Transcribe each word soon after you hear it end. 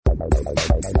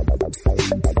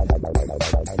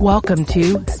Welcome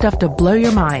to Stuff to Blow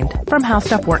Your Mind from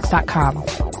HowStuffWorks.com.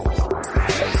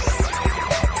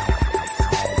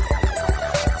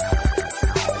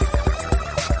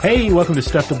 Hey, welcome to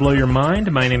Stuff to Blow Your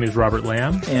Mind. My name is Robert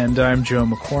Lamb. And I'm Joe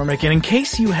McCormick. And in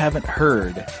case you haven't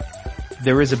heard,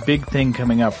 there is a big thing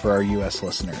coming up for our U.S.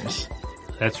 listeners.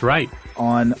 That's right.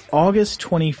 On August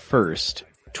 21st,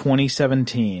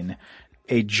 2017,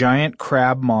 a giant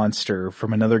crab monster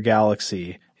from another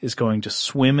galaxy is going to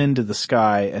swim into the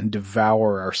sky and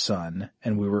devour our sun,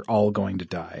 and we were all going to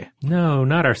die. No,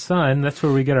 not our sun. That's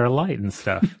where we get our light and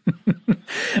stuff.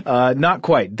 Not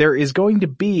quite. There is going to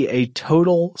be a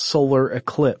total solar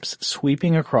eclipse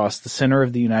sweeping across the center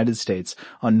of the United States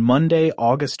on Monday,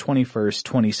 August 21st,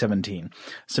 2017.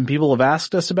 Some people have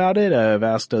asked us about it. Have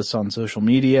asked us on social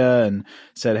media and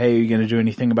said, hey, are you going to do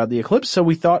anything about the eclipse? So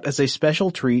we thought as a special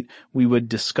treat, we would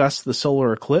discuss the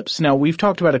solar eclipse. Now, we've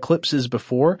talked about eclipses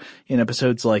before in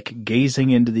episodes like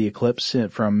Gazing into the Eclipse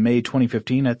from May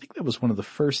 2015. I think that was one of the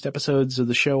first episodes of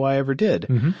the show I ever did.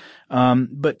 Mm-hmm.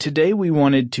 But today we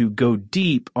wanted to go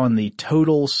deep on the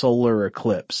total solar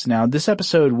eclipse. Now, this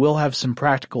episode will have some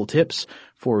practical tips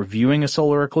for viewing a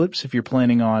solar eclipse if you're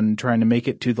planning on trying to make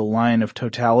it to the line of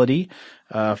totality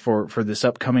for this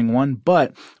upcoming one.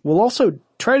 But we'll also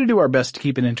try to do our best to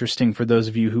keep it interesting for those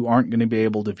of you who aren't going to be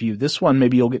able to view this one.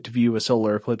 Maybe you'll get to view a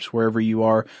solar eclipse wherever you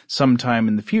are sometime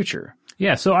in the future.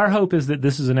 Yeah, so our hope is that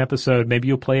this is an episode, maybe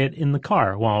you'll play it in the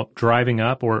car while driving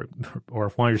up or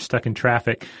while you're stuck in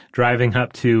traffic, driving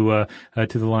up to the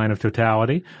line of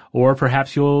totality, or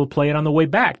perhaps you'll play it on the way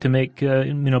back to make,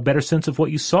 better sense of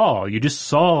what you saw. You just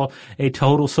saw a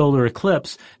total solar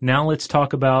eclipse. Now let's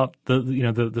talk about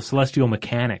the celestial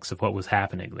mechanics of what was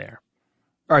happening there.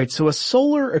 All right, so a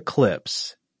solar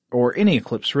eclipse, or any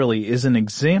eclipse really, is an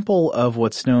example of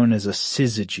what's known as a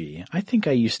syzygy. I think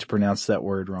I used to pronounce that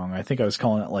word wrong. I think I was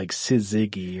calling it like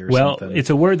syzygy or something. Well, it's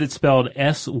a word that's spelled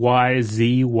S-Y-Z-Y-G-Y,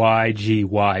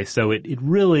 so it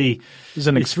really is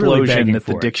an explosion at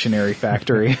the dictionary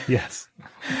factory. Yes.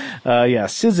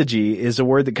 Syzygy is a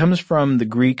word that comes from the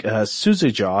Greek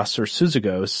syzygios or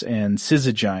syzygos and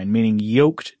syzygyne, meaning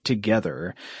yoked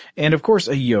together. And of course,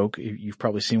 a yoke, you've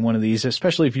probably seen one of these,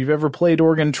 especially if you've ever played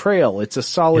Oregon Trail. It's a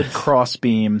solid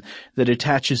crossbeam that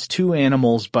attaches two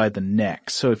animals by the neck.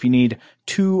 So if you need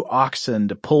two oxen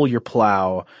to pull your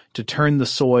plow, to turn the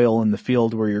soil in the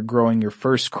field where you're growing your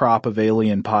first crop of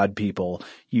alien pod people,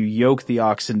 you yoke the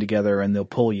oxen together and they'll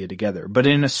pull you together. But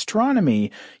in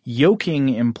astronomy, yoking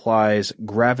implies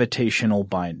gravitational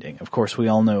binding. Of course, we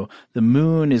all know the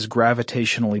moon is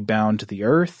gravitationally bound to the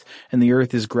Earth, and the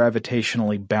Earth is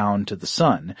gravitationally bound to the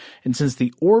sun. And since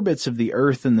the orbits of the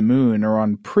Earth and the moon are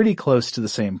on pretty close to the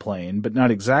same plane, but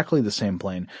not exactly the same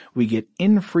plane, we get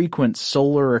infrequent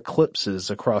solar eclipses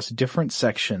across different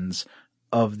sections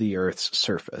of the Earth's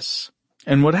surface.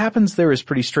 And what happens there is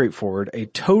pretty straightforward. A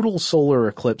total solar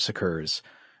eclipse occurs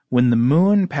when the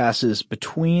moon passes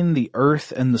between the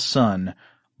Earth and the sun,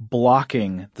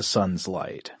 blocking the sun's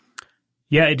light.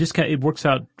 Yeah, it works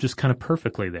out just kind of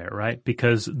perfectly there, right?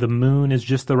 Because the moon is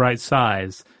just the right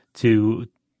size to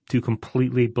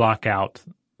completely block out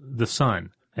the sun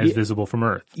as visible from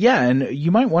Earth. Yeah, and you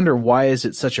might wonder, why is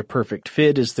it such a perfect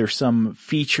fit? Is there some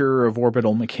feature of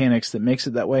orbital mechanics that makes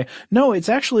it that way? No, it's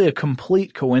actually a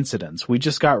complete coincidence. We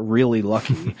just got really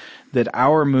lucky that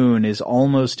our moon is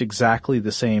almost exactly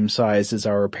the same size as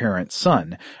our parent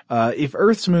sun. If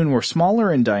Earth's moon were smaller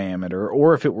in diameter,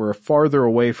 or if it were farther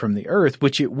away from the Earth,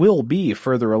 which it will be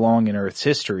further along in Earth's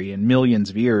history in millions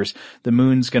of years, the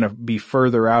moon's going to be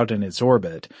further out in its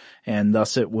orbit, and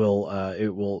thus it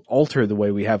will alter the way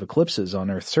we have eclipses on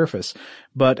Earth's surface.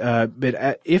 But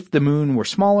if the moon were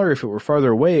smaller, if it were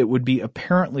farther away, it would be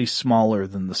apparently smaller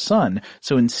than the sun.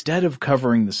 So instead of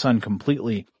covering the sun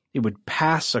completely, it would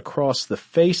pass across the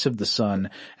face of the sun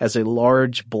as a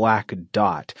large black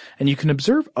dot. And you can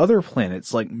observe other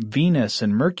planets like Venus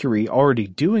and Mercury already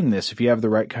doing this if you have the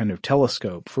right kind of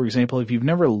telescope. For example, if you've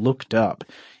never looked up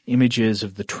images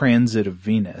of the transit of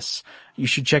Venus, you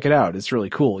should check it out. It's really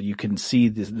cool. You can see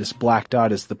this black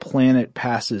dot as the planet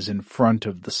passes in front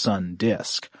of the sun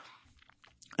disk.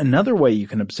 Another way you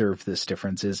can observe this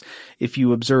difference is if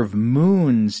you observe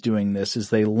moons doing this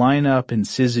as they line up in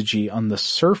syzygy on the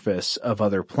surface of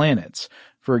other planets.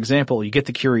 For example, you get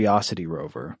the Curiosity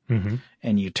rover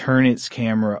and you turn its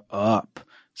camera up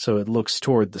so it looks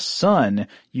toward the sun,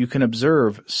 you can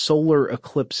observe solar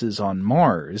eclipses on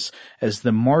Mars as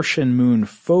the Martian moon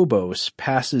Phobos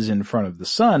passes in front of the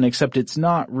sun, except it's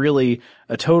not really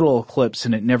a total eclipse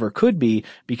and it never could be,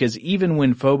 because even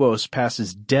when Phobos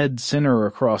passes dead center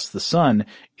across the sun,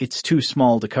 it's too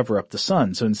small to cover up the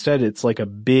sun. So instead it's like a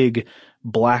big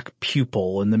black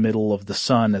pupil in the middle of the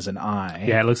sun as an eye.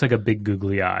 Yeah, it looks like a big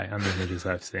googly eye on the images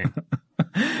I've seen.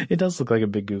 It does look like a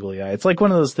big googly eye. It's like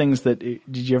one of those things that,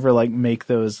 did you ever like make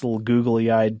those little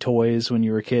googly-eyed toys when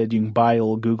you were a kid? You can buy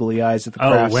little googly eyes at the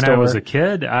craft store. When I was a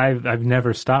kid, I've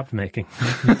never stopped making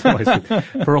toys.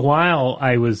 For a while,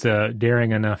 I was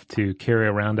daring enough to carry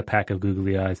around a pack of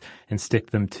googly eyes and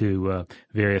stick them to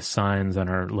various signs on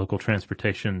our local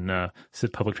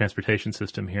public transportation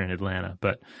system here in Atlanta.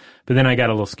 But then I got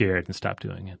a little scared and stopped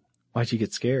doing it. Why'd you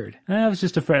get scared? I was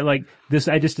just afraid, I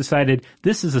just decided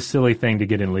this is a silly thing to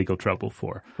get in legal trouble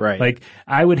for. Right. Like,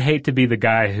 I would hate to be the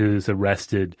guy who's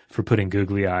arrested for putting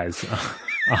googly eyes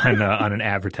on an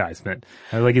advertisement.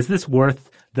 I was like, is this worth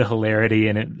the hilarity?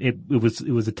 And it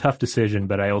was a tough decision,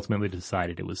 but I ultimately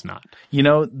decided it was not. You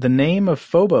know, the name of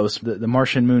Phobos, the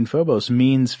Martian moon Phobos,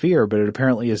 means fear, but it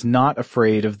apparently is not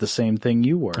afraid of the same thing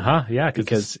you were. Yeah,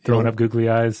 because it's throwing up googly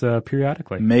eyes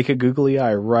periodically. Make a googly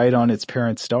eye right on its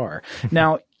parent star.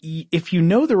 Now, if you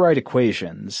know the right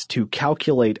equations to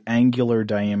calculate angular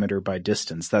diameter by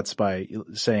distance, that's by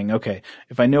saying, okay,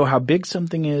 if I know how big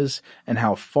something is and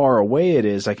how far away it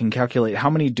is, I can calculate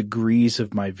how many degrees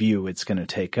of my view it's going to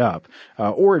take up.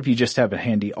 Or if you just have a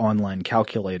handy online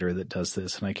calculator that does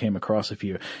this, and I came across a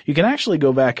few, you can actually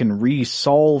go back and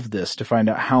resolve this to find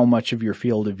out how much of your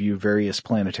field of view various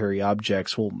planetary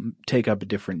objects will take up at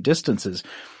different distances.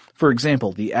 For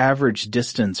example, the average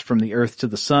distance from the Earth to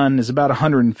the Sun is about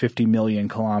 150 million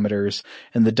kilometers,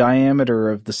 and the diameter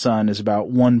of the Sun is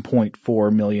about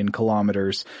 1.4 million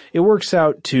kilometers. It works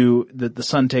out to that the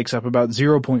Sun takes up about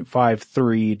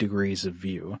 0.53 degrees of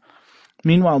view.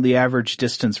 Meanwhile, the average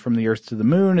distance from the Earth to the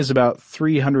Moon is about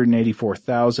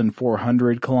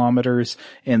 384,400 kilometers,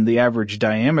 and the average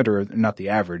diameter,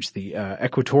 the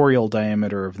equatorial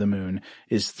diameter of the Moon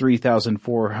is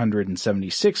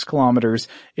 3,476 kilometers.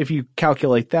 If you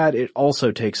calculate that, it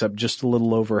also takes up just a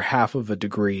little over half of a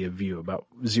degree of view, about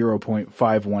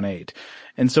 0.518.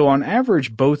 And so on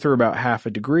average, both are about half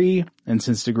a degree, and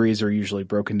since degrees are usually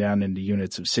broken down into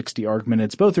units of 60 arc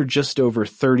minutes, both are just over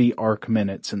 30 arc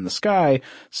minutes in the sky,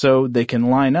 so they can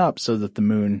line up so that the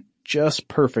moon just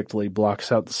perfectly blocks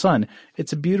out the sun.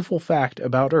 It's a beautiful fact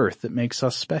about Earth that makes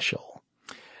us special.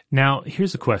 Now,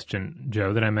 here's a question,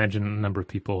 Joe, that I imagine a number of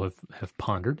people have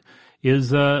pondered, is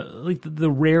the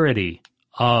rarity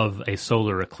of a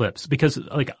solar eclipse. Because,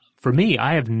 for me,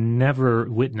 I have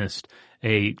never witnessed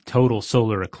a total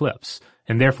solar eclipse.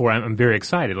 And therefore, I'm very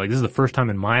excited. This is the first time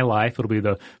in my life. It'll be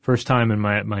the first time in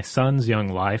my son's young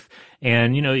life.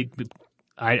 And,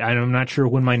 I'm not sure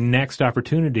when my next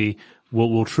opportunity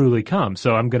will truly come.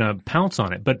 So I'm going to pounce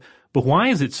on it. But why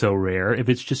is it so rare if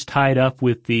it's just tied up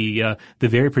with the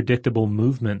very predictable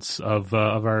movements of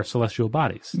our celestial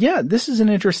bodies? Yeah, this is an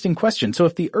interesting question. So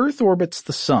if the Earth orbits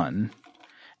the sun,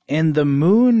 and the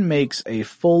moon makes a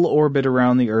full orbit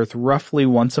around the Earth roughly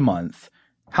once a month,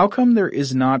 how come there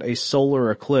is not a solar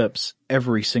eclipse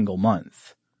every single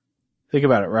month? Think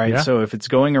about it, right? Yeah. So if it's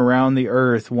going around the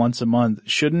Earth once a month,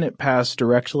 shouldn't it pass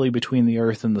directly between the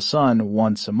Earth and the sun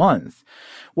once a month?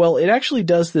 Well, it actually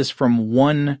does this from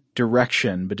one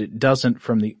direction, but it doesn't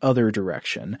from the other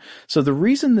direction. So the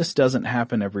reason this doesn't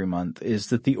happen every month is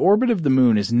that the orbit of the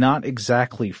moon is not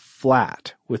exactly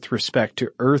flat with respect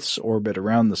to Earth's orbit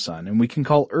around the sun. And we can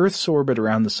call Earth's orbit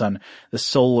around the sun the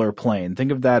solar plane.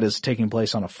 Think of that as taking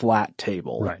place on a flat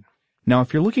table. Right. Now,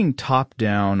 if you're looking top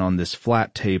down on this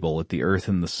flat table at the Earth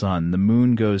and the sun, the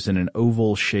moon goes in an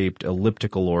oval-shaped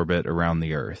elliptical orbit around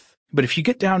the Earth. But if you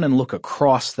get down and look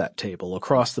across that table,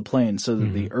 across the plane, so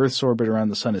that the Earth's orbit around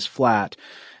the sun is flat,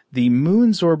 the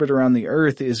moon's orbit around the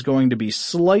Earth is going to be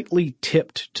slightly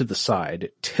tipped to the side,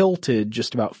 tilted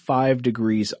just about 5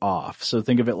 degrees off. So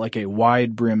think of it like a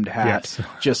wide-brimmed hat,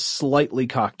 just slightly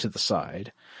cocked to the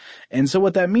side. And so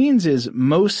what that means is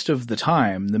most of the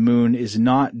time the moon is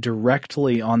not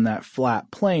directly on that flat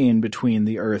plane between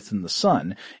the Earth and the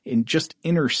sun. It just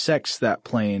intersects that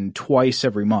plane twice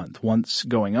every month, once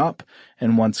going up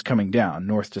and once coming down,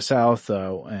 north to south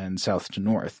and south to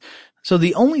north. So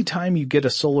the only time you get a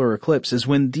solar eclipse is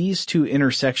when these two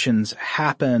intersections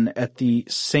happen at the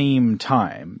same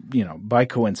time, by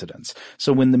coincidence.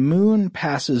 So when the moon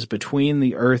passes between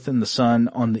the Earth and the sun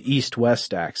on the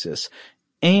east-west axis,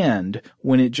 and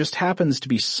when it just happens to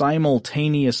be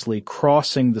simultaneously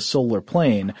crossing the solar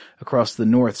plane across the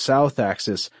north-south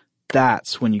axis,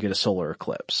 that's when you get a solar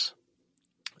eclipse.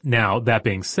 Now, that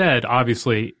being said,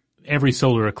 obviously, every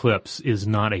solar eclipse is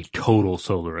not a total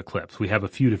solar eclipse. We have a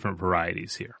few different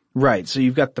varieties here. Right. So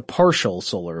you've got the partial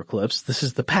solar eclipse. This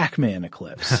is the Pac-Man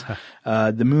eclipse.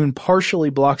 The moon partially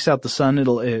blocks out the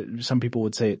sun. Some people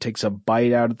would say it takes a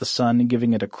bite out of the sun,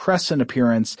 giving it a crescent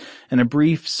appearance and a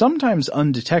brief, sometimes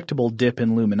undetectable dip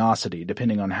in luminosity,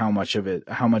 depending on how much of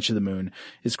the moon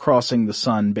is crossing the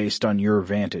sun based on your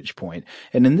vantage point.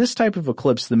 And in this type of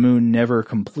eclipse, the moon never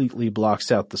completely blocks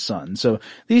out the sun. So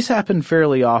these happen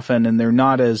fairly often, and they're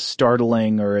not as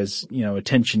startling or as,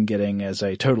 attention-getting as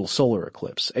a total solar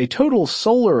eclipse. A total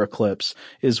solar eclipse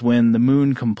is when the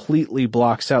moon completely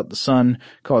blocks out the sun,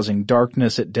 causing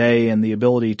darkness at day and the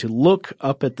ability to look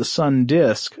up at the sun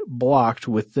disk blocked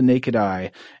with the naked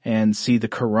eye and see the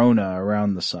corona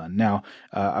around the sun. Now,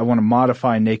 I want to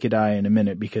modify naked eye in a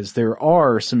minute because there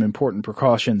are some important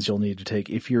precautions you'll need to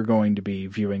take if you're going to be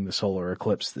viewing the solar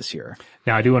eclipse this year.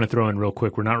 Now, I do want to throw in real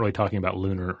quick, we're not really talking about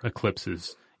lunar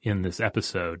eclipses in this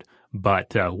episode,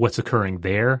 but what's occurring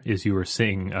there is you are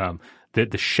seeing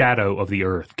the shadow of the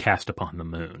Earth cast upon the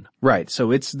moon. Right.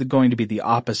 So it's going to be the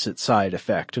opposite side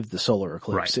effect of the solar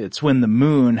eclipse. Right. It's when the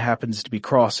moon happens to be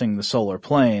crossing the solar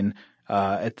plane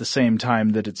at the same time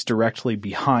that it's directly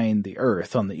behind the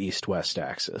Earth on the east-west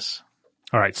axis.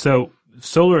 All right. So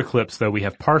solar eclipse, though, we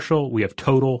have partial, we have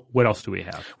total. What else do we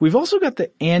have? We've also got the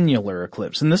annular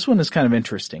eclipse, and this one is kind of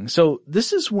interesting. So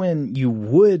this is when you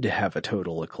would have a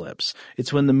total eclipse.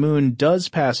 It's when the moon does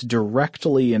pass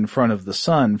directly in front of the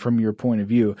sun from your point of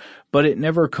view, but it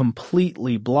never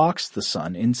completely blocks the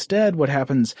sun. Instead, what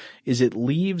happens is it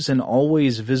leaves an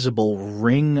always visible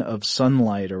ring of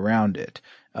sunlight around it.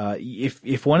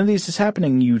 If one of these is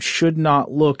happening, you should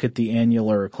not look at the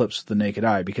annular eclipse with the naked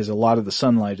eye because a lot of the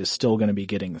sunlight is still going to be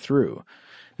getting through.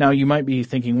 Now, you might be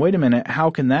thinking, wait a minute, how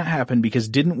can that happen? Because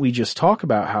didn't we just talk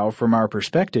about how, from our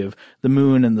perspective, the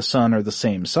moon and the sun are the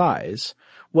same size?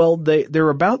 Well, they're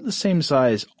about the same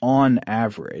size on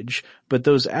average, but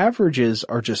those averages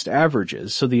are just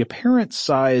averages. So the apparent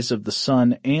size of the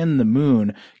sun and the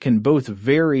moon can both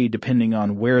vary depending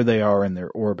on where they are in their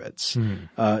orbits.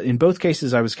 In both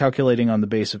cases, I was calculating on the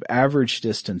base of average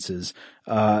distances.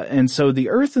 And so the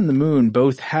Earth and the moon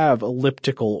both have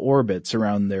elliptical orbits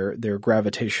around their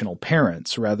gravitational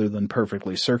parents rather than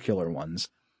perfectly circular ones.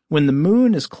 When the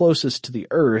moon is closest to the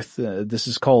Earth, this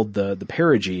is called the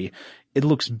perigee, it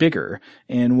looks bigger.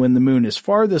 And when the moon is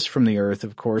farthest from the Earth,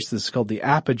 of course, this is called the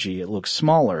apogee, it looks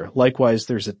smaller. Likewise,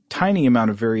 there's a tiny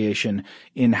amount of variation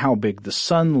in how big the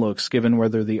sun looks, given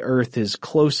whether the Earth is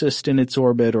closest in its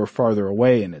orbit or farther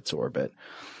away in its orbit.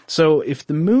 So if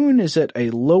the moon is at a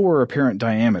lower apparent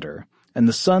diameter, and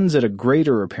the sun's at a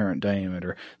greater apparent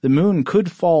diameter, the moon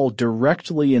could fall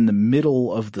directly in the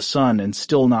middle of the sun and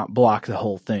still not block the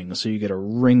whole thing, so you get a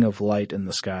ring of light in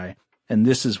the sky. And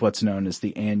this is what's known as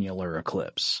the annular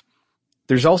eclipse.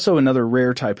 There's also another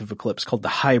rare type of eclipse called the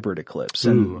hybrid eclipse.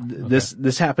 And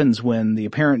this happens when the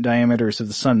apparent diameters of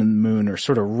the sun and the moon are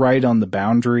sort of right on the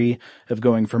boundary of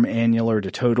going from annular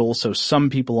to total. So some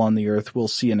people on the Earth will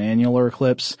see an annular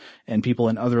eclipse, and people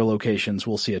in other locations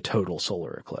will see a total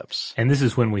solar eclipse. And this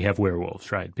is when we have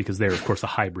werewolves, right? Because they're, of course, a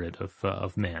hybrid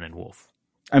of man and wolf.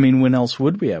 I mean, when else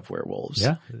would we have werewolves?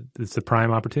 Yeah, it's a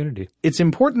prime opportunity. It's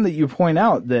important that you point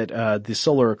out that the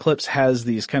solar eclipse has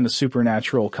these kind of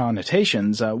supernatural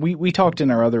connotations. We talked in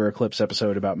our other eclipse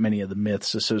episode about many of the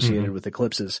myths associated with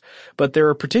eclipses, but there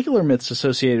are particular myths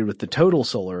associated with the total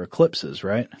solar eclipses,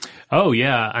 right? Oh,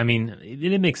 yeah. I mean,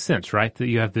 it makes sense, right? That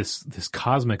you have this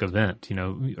cosmic event.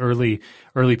 Early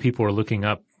people are looking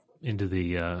up into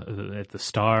at the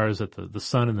stars, at the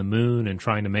sun and the moon, and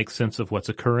trying to make sense of what's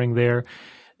occurring there.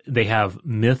 They have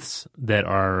myths that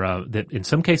are that in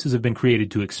some cases have been created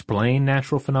to explain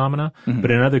natural phenomena, but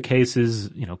in other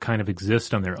cases, kind of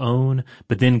exist on their own,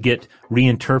 but then get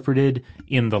reinterpreted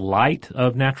in the light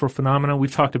of natural phenomena.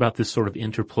 We've talked about this sort of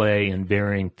interplay and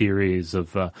varying theories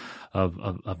of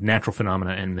natural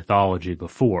phenomena and mythology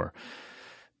before.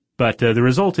 But the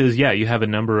result is, you have a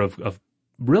number of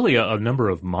really a number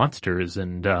of monsters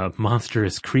and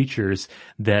monstrous creatures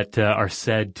that are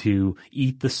said to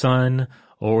eat the sun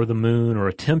or the moon, or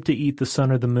attempt to eat the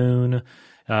sun or the moon.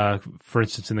 For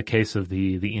instance, in the case of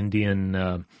the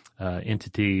Indian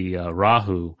entity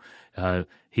Rahu,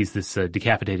 he's this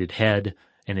decapitated head,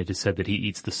 and it is said that he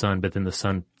eats the sun, but then the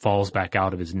sun falls back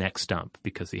out of his neck stump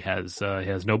because he has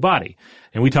no body.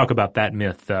 And we talk about that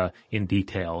myth in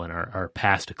detail in our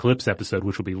past eclipse episode,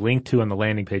 which will be linked to on the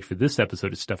landing page for this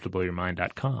episode at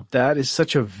stufftoblowyourmind.com. That is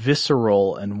such a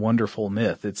visceral and wonderful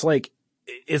myth. It's like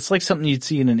It's like something you'd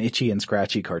see in an Itchy and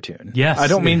Scratchy cartoon. Yes. I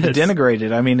don't mean to denigrate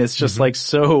it. I mean, it's just like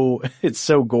it's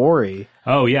so gory.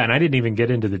 Oh, yeah. And I didn't even get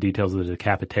into the details of the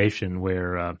decapitation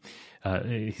where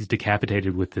he's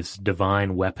decapitated with this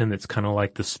divine weapon that's kind of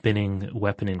like the spinning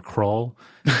weapon in Krull.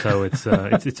 So it's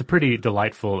a pretty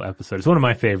delightful episode. It's one of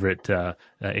my favorite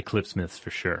Eclipse myths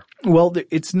for sure. Well,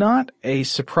 it's not a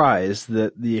surprise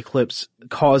that the eclipse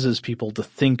causes people to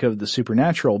think of the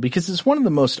supernatural because it's one of the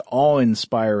most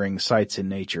awe-inspiring sights in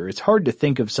nature. It's hard to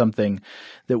think of something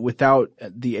that without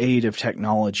the aid of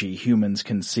technology humans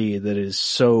can see that is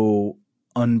so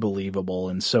unbelievable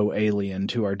and so alien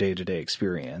to our day-to-day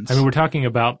experience. I mean, we're talking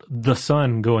about the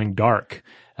sun going dark.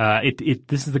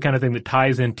 This is the kind of thing that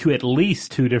ties into at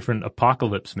least two different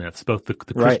apocalypse myths, both the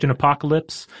Christian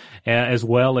apocalypse as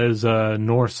well as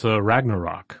Norse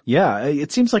Ragnarok. Yeah,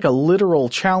 it seems like a literal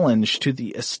challenge to the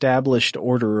established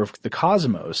order of the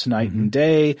cosmos. Night and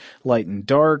day, light and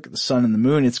dark, the sun and the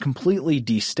moon. It's completely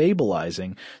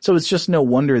destabilizing. So it's just no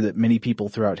wonder that many people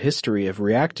throughout history have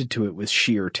reacted to it with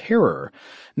sheer terror.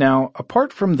 Now,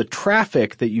 apart from the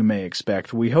traffic that you may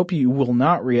expect, we hope you will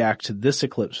not react to this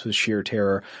eclipse with sheer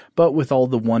terror, but with all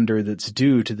the wonder that's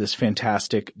due to this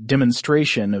fantastic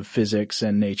demonstration of physics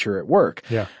and nature at work.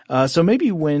 Yeah. So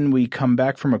maybe when we come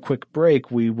back from a quick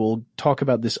break, we will talk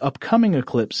about this upcoming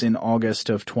eclipse in August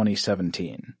of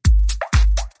 2017.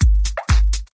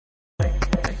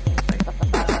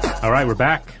 All right, we're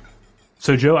back.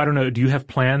 So, Joe, I don't know, do you have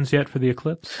plans yet for the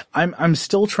eclipse? I'm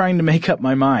still trying to make up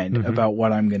my mind about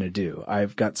what I'm going to do.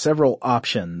 I've got several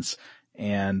options,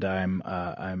 and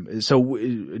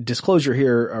disclosure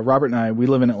here, Robert and I, we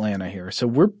live in Atlanta here, so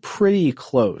we're pretty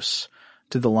close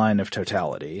to the line of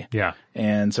totality. Yeah.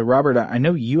 And so, Robert, I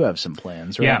know you have some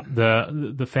plans, right? Yeah,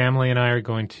 the family and I are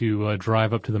going to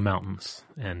drive up to the mountains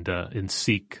and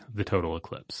seek the total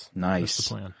eclipse. Nice. That's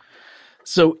the plan.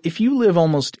 So if you live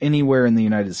almost anywhere in the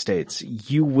United States,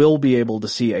 you will be able to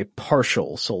see a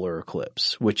partial solar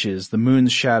eclipse, which is the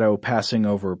moon's shadow passing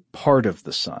over part of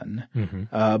the sun.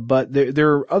 But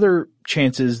there are other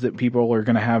chances that people are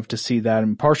going to have to see that,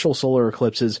 and partial solar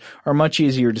eclipses are much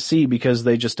easier to see because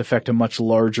they just affect a much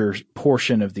larger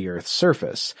portion of the Earth's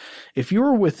surface. If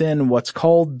you're within what's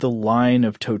called the line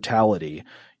of totality,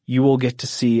 you will get to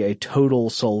see a total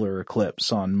solar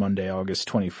eclipse on Monday, August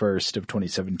 21st of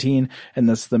 2017, and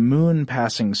that's the moon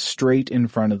passing straight in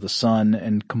front of the sun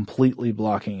and completely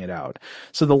blocking it out.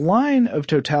 So the line of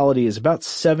totality is about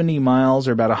 70 miles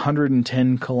or about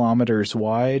 110 kilometers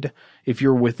wide. If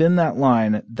you're within that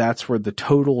line, that's where the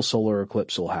total solar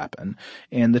eclipse will happen.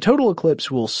 And the total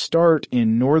eclipse will start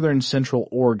in northern central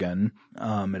Oregon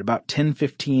at about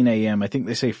 10:15 a.m. I think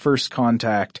they say first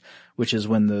contact, which is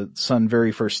when the sun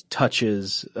very first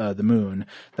touches the moon.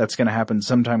 That's going to happen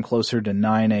sometime closer to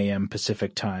 9 a.m.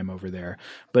 Pacific time over there.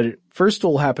 But first it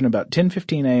will happen about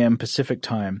 10:15 a.m. Pacific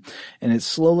time, and it's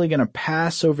slowly going to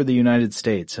pass over the United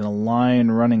States in a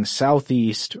line running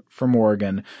southeast from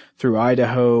Oregon through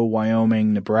Idaho,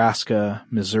 Wyoming, Nebraska,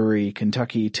 Missouri,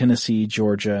 Kentucky, Tennessee,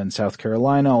 Georgia, and South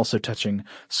Carolina, also touching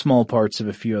small parts of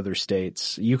a few other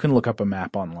states. You can look up a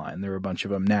map online. There are a bunch of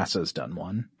them. NASA's done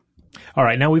one. All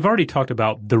right. Now, we've already talked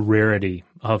about the rarity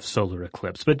of solar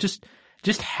eclipse, but just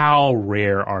how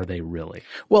rare are they really?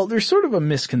 Well, there's sort of a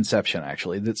misconception,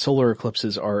 actually, that solar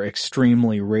eclipses are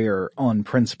extremely rare on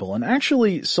principle. And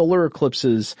actually, solar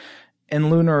eclipses and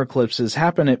lunar eclipses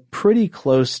happen at pretty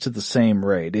close to the same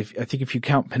rate. I think if you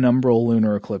count penumbral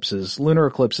lunar eclipses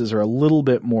are a little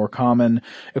bit more common.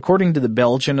 According to the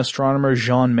Belgian astronomer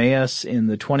Jean Meus, in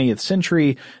the 20th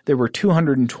century, there were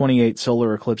 228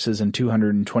 solar eclipses and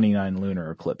 229 lunar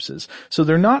eclipses. So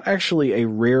they're not actually a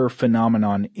rare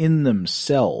phenomenon in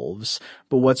themselves,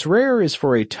 but what's rare is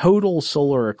for a total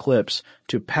solar eclipse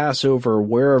to pass over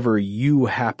wherever you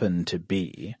happen to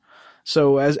be.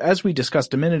 So as we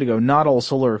discussed a minute ago, not all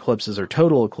solar eclipses are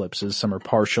total eclipses. Some are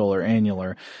partial or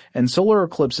annular. And solar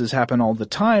eclipses happen all the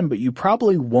time, but you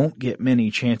probably won't get many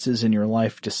chances in your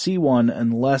life to see one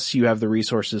unless you have the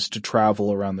resources to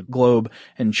travel around the globe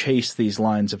and chase these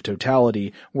lines of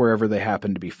totality wherever they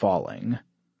happen to be falling.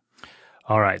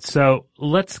 All right. So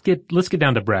let's get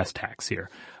down to brass tacks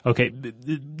here. Okay.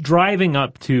 Driving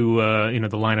up to,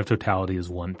 the line of totality is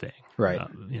one thing. Right.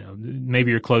 Maybe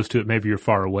you're close to it, maybe you're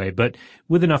far away, but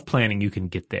with enough planning, you can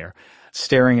get there.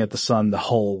 Staring at the sun the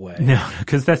whole way. No,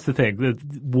 because that's the thing.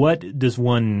 What does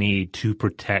one need to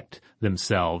protect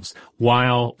themselves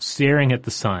while staring at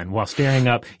the sun, while staring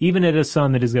up, even at a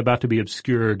sun that is about to be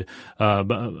obscured by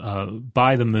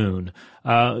the moon?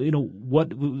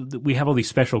 We have all these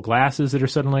special glasses that are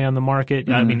suddenly on the market.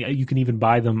 I mean, you can even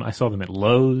buy them. I saw them at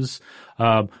Lowe's.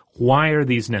 Why are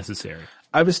these necessary?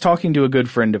 I was talking to a good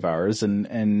friend of ours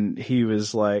and he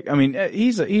was like, I mean,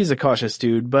 he's a cautious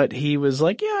dude, but he was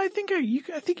like, yeah, I think you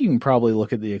can probably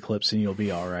look at the eclipse and you'll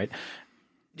be all right.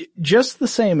 Just the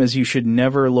same as you should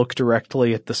never look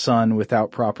directly at the sun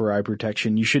without proper eye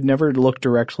protection. You should never look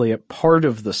directly at part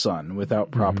of the sun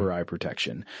without proper eye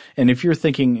protection. And if you're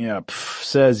thinking, yeah,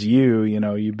 says you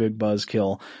big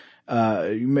buzzkill,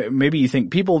 maybe you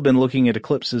think people have been looking at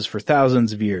eclipses for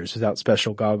thousands of years without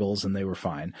special goggles and they were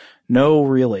fine. No,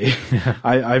 really.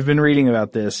 I've been reading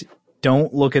about this.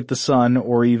 Don't look at the sun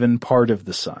or even part of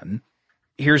the sun.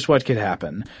 Here's what could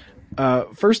happen.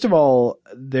 First of all,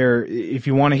 if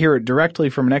you want to hear it directly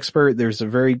from an expert, there's a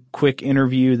very quick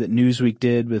interview that Newsweek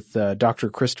did with Dr.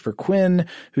 Christopher Quinn,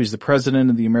 who's the president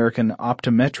of the American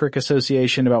Optometric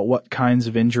Association, about what kinds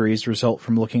of injuries result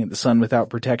from looking at the sun without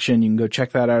protection. You can go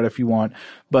check that out if you want,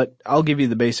 but I'll give you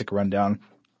the basic rundown.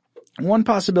 One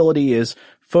possibility is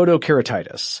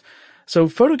photokeratitis. So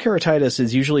photokeratitis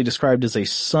is usually described as a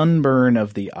sunburn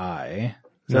of the eye.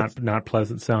 Not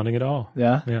pleasant sounding at all.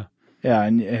 Yeah? Yeah. Yeah,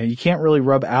 and you can't really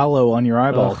rub aloe on your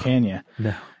eyeball, can you?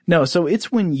 No, so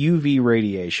it's when UV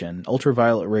radiation,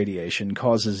 ultraviolet radiation,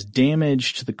 causes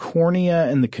damage to the cornea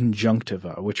and the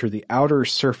conjunctiva, which are the outer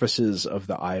surfaces of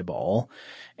the eyeball.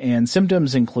 And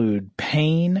symptoms include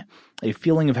pain, a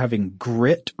feeling of having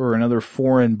grit or another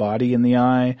foreign body in the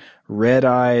eye, red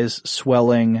eyes,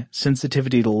 swelling,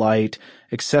 sensitivity to light,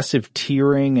 excessive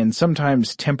tearing, and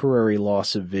sometimes temporary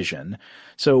loss of vision.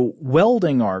 So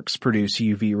welding arcs produce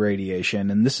UV radiation,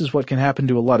 and this is what can happen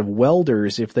to a lot of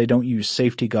welders if they don't use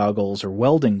safety goggles or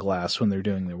welding glass when they're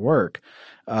doing their work.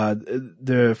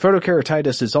 The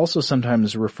photokeratitis is also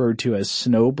sometimes referred to as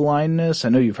snow blindness. I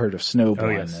know you've heard of snow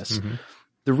blindness. Oh, yes.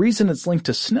 The reason it's linked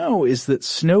to snow is that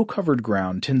snow-covered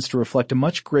ground tends to reflect a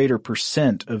much greater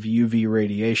percent of UV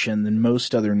radiation than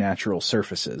most other natural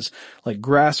surfaces. Like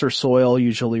grass or soil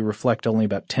usually reflect only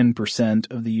about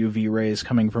 10% of the UV rays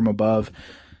coming from above.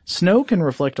 Snow can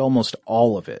reflect almost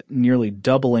all of it, nearly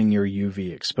doubling your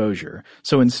UV exposure.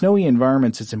 So in snowy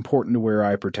environments, it's important to wear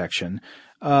eye protection.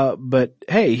 But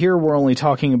hey, here we're only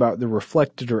talking about the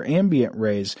reflected or ambient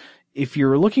rays. If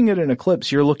you're looking at an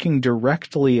eclipse, you're looking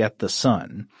directly at the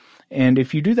sun. And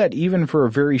if you do that even for a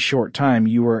very short time,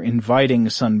 you are inviting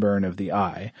sunburn of the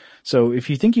eye. So if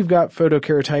you think you've got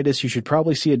photokeratitis, you should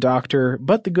probably see a doctor.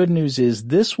 But the good news is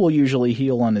this will usually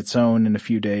heal on its own in a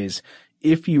few days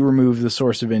if you remove the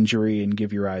source of injury and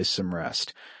give your eyes some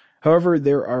rest. However,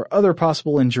 there are other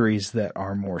possible injuries that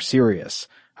are more serious.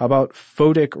 How about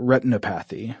photic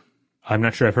retinopathy? I'm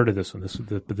not sure I've heard of this one,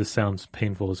 but this sounds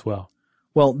painful as well.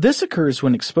 Well, this occurs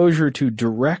when exposure to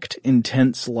direct,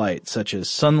 intense light, such as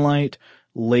sunlight,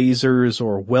 lasers,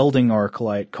 or welding arc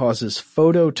light causes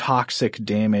phototoxic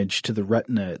damage to the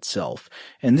retina itself.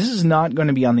 And this is not going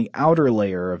to be on the outer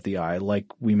layer of the eye, like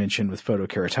we mentioned with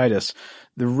photokeratitis.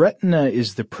 The retina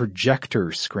is the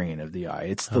projector screen of the eye.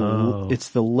 It's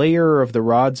the layer of the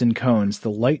rods and cones,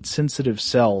 the light-sensitive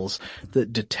cells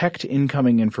that detect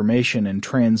incoming information and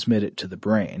transmit it to the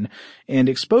brain. And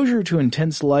exposure to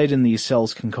intense light in these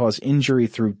cells can cause injury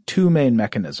through two main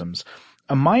mechanisms.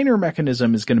 A minor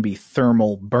mechanism is going to be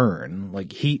thermal burn,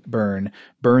 like heat burn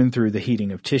through the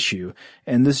heating of tissue.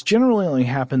 And this generally only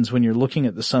happens when you're looking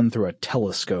at the sun through a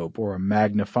telescope or a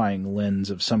magnifying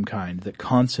lens of some kind that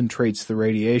concentrates the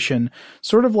radiation.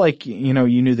 Sort of like, you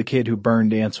knew the kid who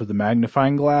burned ants with a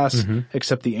magnifying glass,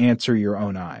 except the ants are your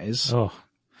own eyes. Oh,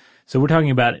 so we're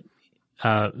talking about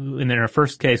in our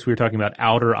first case, we were talking about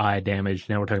outer eye damage.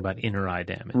 Now we're talking about inner eye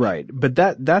damage. Right. But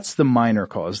that's the minor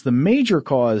cause. The major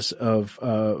cause of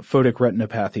photic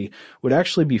retinopathy would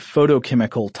actually be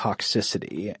photochemical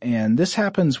toxicity. And this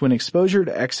happens when exposure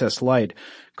to excess light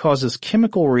causes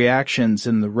chemical reactions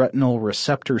in the retinal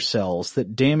receptor cells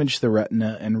that damage the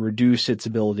retina and reduce its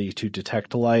ability to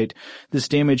detect light. This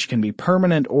damage can be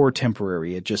permanent or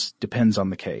temporary. It just depends on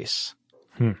the case.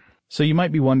 So you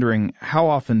might be wondering, how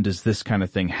often does this kind of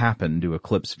thing happen to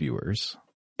eclipse viewers?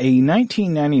 A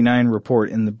 1999 report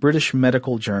in the British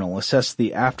Medical Journal assessed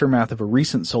the aftermath of a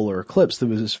recent solar eclipse that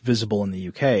was visible in the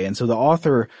UK. And so the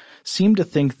author seemed to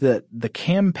think that the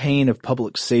campaign of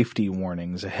public safety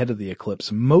warnings ahead of the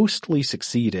eclipse mostly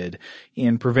succeeded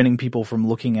in preventing people from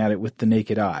looking at it with the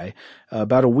naked eye.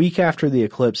 About a week after the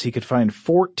eclipse, he could find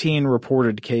 14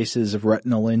 reported cases of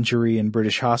retinal injury in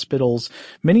British hospitals.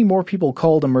 Many more people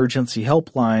called emergency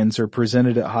helplines or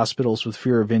presented at hospitals with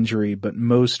fear of injury, but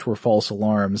most were false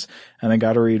alarms. And I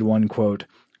gotta read one quote.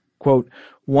 Quote,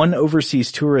 one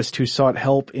overseas tourist who sought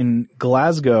help in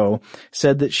Glasgow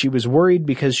said that she was worried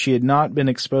because she had not been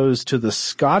exposed to the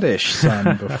Scottish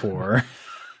sun before.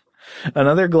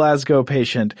 Another Glasgow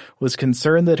patient was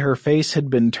concerned that her face had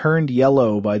been turned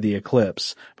yellow by the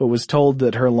eclipse, but was told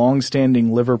that her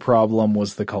long-standing liver problem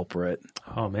was the culprit.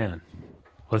 Oh, man.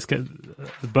 Let's get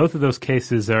both of those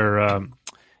cases are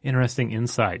interesting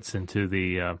insights into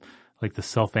the the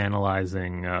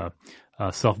self-analyzing,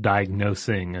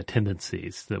 self-diagnosing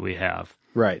tendencies that we have.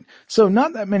 Right. So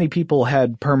not that many people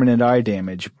had permanent eye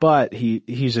damage, but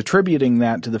he's attributing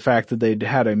that to the fact that they'd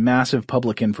had a massive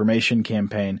public information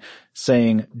campaign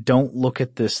saying, don't look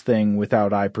at this thing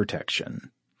without eye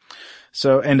protection.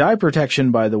 So, and eye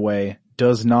protection, by the way,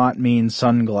 does not mean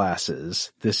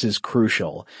sunglasses. This is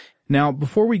crucial. Now,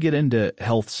 before we get into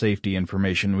health safety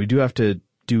information, we do have to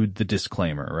do the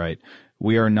disclaimer, right?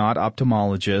 We are not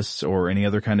ophthalmologists or any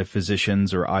other kind of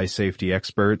physicians or eye safety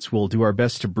experts. We'll do our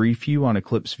best to brief you on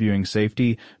eclipse viewing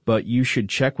safety, but you should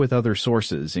check with other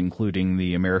sources, including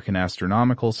the American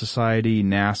Astronomical Society,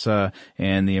 NASA,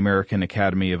 and the American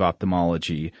Academy of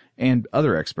Ophthalmology, and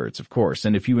other experts, of course.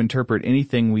 And if you interpret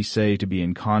anything we say to be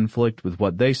in conflict with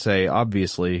what they say,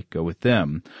 obviously go with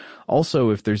them.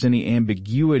 Also, if there's any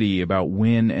ambiguity about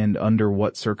when and under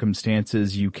what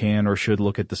circumstances you can or should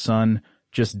look at the sun,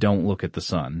 just don't look at the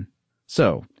sun.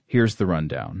 So, here's the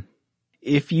rundown.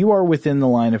 If you are within the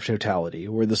line of totality,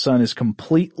 where the sun is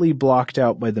completely blocked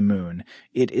out by the moon,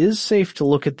 it is safe to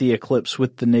look at the eclipse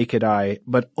with the naked eye,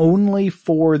 but only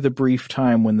for the brief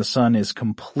time when the sun is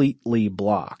completely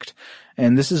blocked.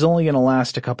 And this is only going to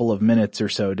last a couple of minutes or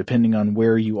so, depending on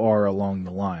where you are along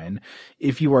the line.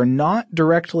 If you are not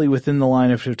directly within the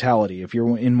line of totality, if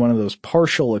you're in one of those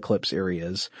partial eclipse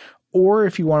areas, or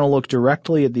if you want to look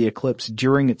directly at the eclipse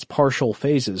during its partial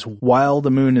phases, while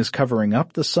the moon is covering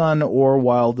up the sun or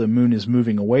while the moon is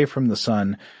moving away from the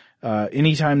sun,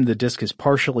 anytime the disk is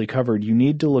partially covered, you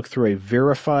need to look through a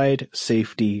verified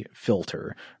safety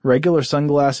filter. Regular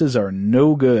sunglasses are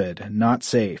no good, not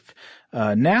safe.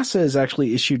 NASA has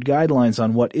actually issued guidelines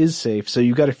on what is safe, so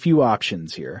you've got a few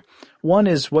options here. One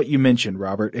is what you mentioned,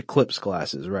 Robert, eclipse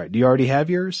glasses, right? Do you already have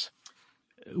yours?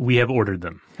 We have ordered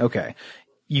them. Okay.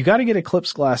 You got to get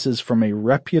eclipse glasses from a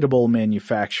reputable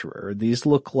manufacturer. These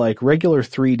look like regular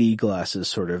 3D glasses,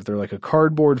 sort of. They're like a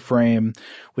cardboard frame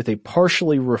with a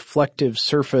partially reflective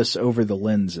surface over the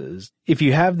lenses. If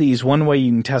you have these, one way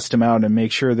you can test them out and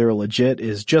make sure they're legit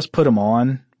is just put them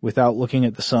on without looking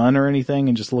at the sun or anything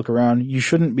and just look around. You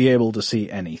shouldn't be able to see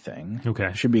anything. Okay.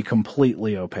 It should be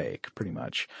completely opaque, pretty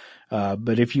much.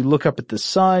 But if you look up at the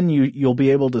sun, you'll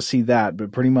be able to see that,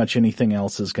 but pretty much anything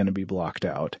else is going to be blocked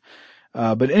out.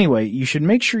 But anyway, you should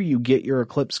make sure you get your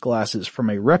eclipse glasses from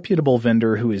a reputable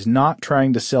vendor who is not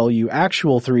trying to sell you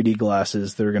actual 3D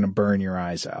glasses that are going to burn your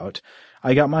eyes out.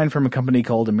 I got mine from a company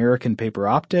called American Paper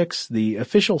Optics. The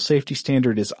official safety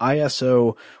standard is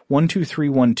ISO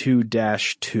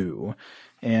 12312-2.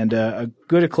 And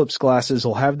good eclipse glasses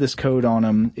will have this code on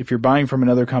them. If you're buying from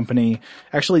another company,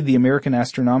 actually the American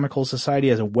Astronomical Society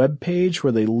has a web page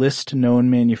where they list known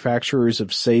manufacturers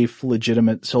of safe,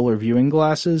 legitimate solar viewing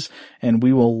glasses, and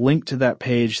we will link to that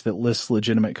page that lists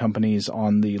legitimate companies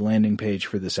on the landing page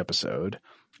for this episode.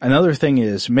 Another thing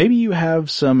is, maybe you have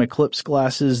some eclipse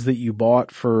glasses that you bought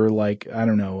for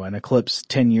an eclipse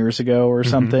 10 years ago or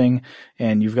something,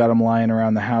 and you've got them lying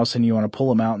around the house and you want to pull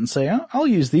them out and say, I'll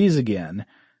use these again.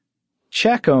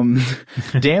 Check them.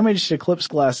 Damaged eclipse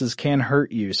glasses can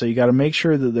hurt you, so you got to make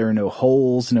sure that there are no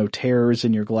holes, no tears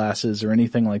in your glasses or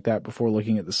anything like that before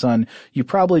looking at the sun. You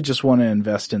probably just want to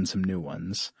invest in some new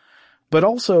ones. But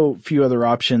also, a few other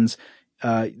options.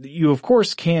 You of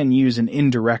course can use an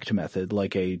indirect method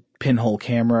like a pinhole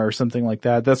camera or something like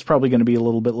that. That's probably going to be a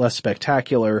little bit less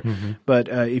spectacular. But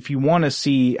if you want to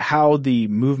see how the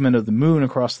movement of the moon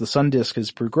across the sun disk is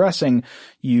progressing,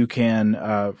 you can,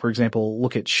 for example,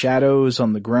 look at shadows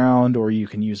on the ground, or you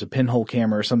can use a pinhole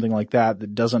camera or something like that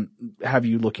that doesn't have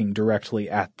you looking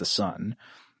directly at the sun.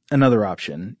 Another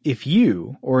option, if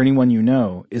you or anyone you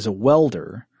know is a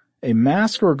welder, a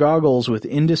mask or goggles with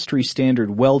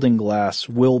industry-standard welding glass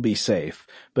will be safe,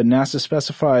 but NASA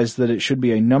specifies that it should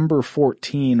be a number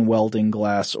 14 welding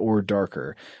glass or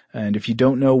darker. And if you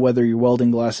don't know whether your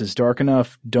welding glass is dark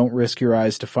enough, don't risk your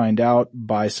eyes to find out.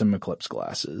 Buy some eclipse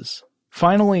glasses.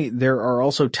 Finally, there are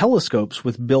also telescopes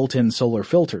with built-in solar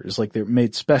filters, like they're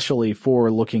made specially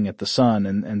for looking at the sun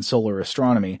and solar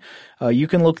astronomy. You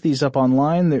can look these up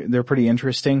online. They're pretty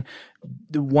interesting.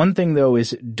 The one thing, though,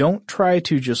 is don't try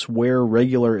to just wear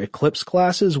regular eclipse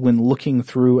glasses when looking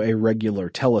through a regular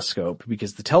telescope,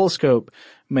 because the telescope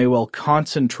may well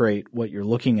concentrate what you're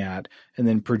looking at and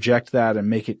then project that and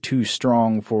make it too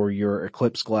strong for your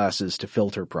eclipse glasses to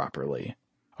filter properly.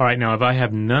 All right, now if I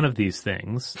have none of these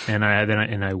things, and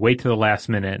I wait to the last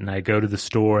minute, and I go to the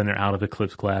store and they're out of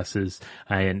Eclipse glasses,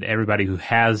 and everybody who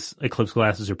has Eclipse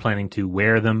glasses are planning to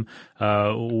wear them,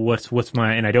 what's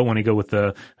my? And I don't want to go with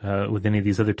any of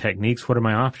these other techniques. What are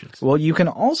my options? Well, you can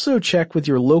also check with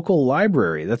your local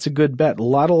library. That's a good bet. A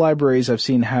lot of libraries I've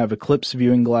seen have Eclipse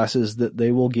viewing glasses that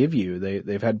they will give you.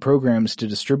 They've had programs to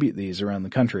distribute these around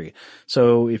the country.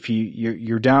 So if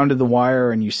you're down to the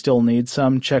wire and you still need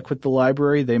some, check with the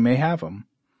library. They may have them.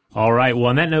 All right. Well,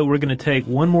 on that note, we're going to take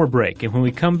one more break. And when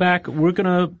we come back, we're going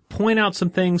to point out some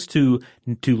things to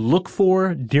look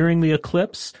for during the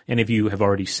eclipse. And if you have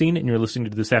already seen it and you're listening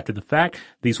to this after the fact,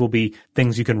 these will be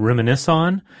things you can reminisce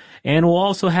on. And we'll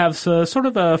also have sort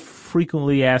of a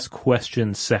frequently asked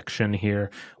questions section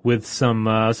here with some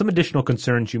additional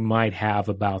concerns you might have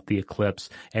about the eclipse.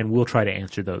 And we'll try to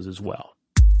answer those as well.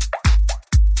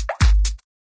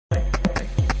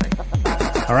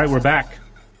 All right, we're back.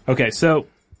 Okay, so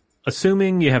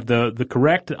assuming you have the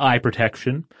correct eye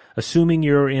protection, assuming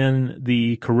you're in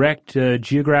the correct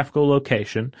geographical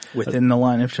location. Within the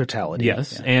line of totality.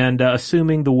 Yes, yeah. And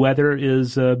assuming the weather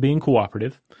is being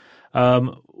cooperative,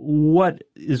 what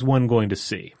is one going to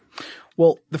see?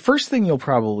 Well, the first thing you'll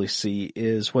probably see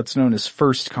is what's known as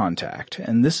first contact,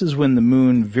 and this is when the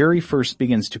moon very first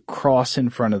begins to cross in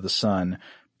front of the sun,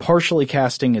 partially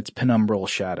casting its penumbral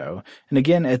shadow. And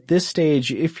again, at this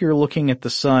stage, if you're looking at the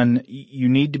sun, you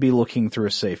need to be looking through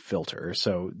a safe filter.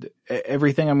 So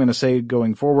everything I'm going to say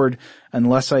going forward,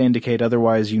 unless I indicate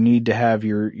otherwise, you need to have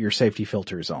your safety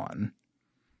filters on.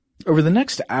 Over the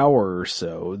next hour or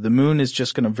so, the moon is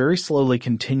just going to very slowly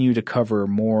continue to cover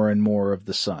more and more of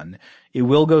the sun. It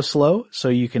will go slow, so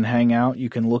you can hang out, you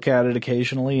can look at it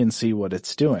occasionally and see what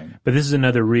it's doing. But this is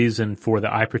another reason for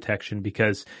the eye protection,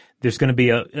 because there's going to be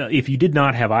if you did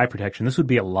not have eye protection, this would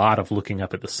be a lot of looking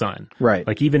up at the sun. Right.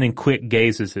 Like even in quick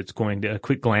glances, it's going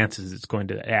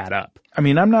to add up. I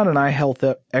mean, I'm not an eye health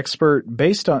expert.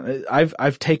 Based on,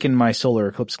 I've taken my solar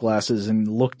eclipse glasses and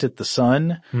looked at the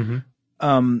sun.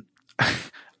 Mm-hmm.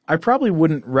 I probably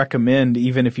wouldn't recommend,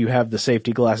 even if you have the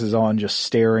safety glasses on, just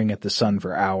staring at the sun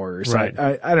for hours. Right.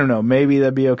 I don't know. Maybe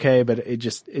that'd be okay, but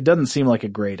it doesn't seem like a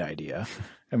great idea.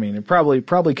 I mean, it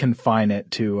probably confine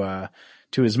it to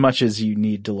as much as you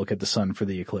need to look at the sun for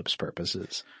the eclipse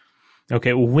purposes.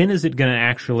 Okay. Well, when is it going to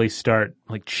actually start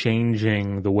like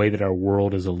changing the way that our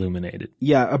world is illuminated?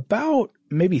 Yeah, about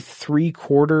maybe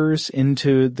 3/4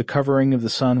 into the covering of the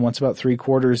sun. Once about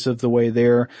 3/4 of the way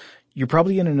there, you're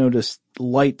probably going to notice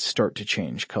lights start to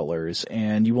change colors,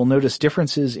 and you will notice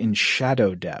differences in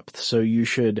shadow depth. So you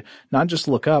should not just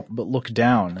look up, but look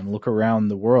down and look around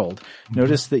the world. Mm-hmm.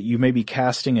 Notice that you may be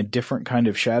casting a different kind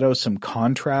of shadow. Some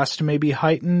contrast may be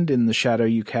heightened in the shadow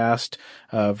you cast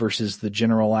versus the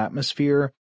general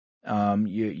atmosphere.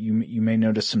 You may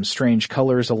notice some strange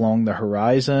colors along the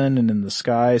horizon and in the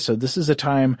sky. So this is a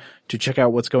time to check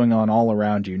out what's going on all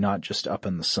around you, not just up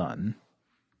in the sun.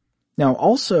 Now,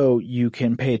 also, you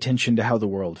can pay attention to how the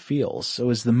world feels. So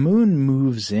as the moon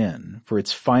moves in for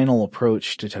its final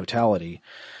approach to totality,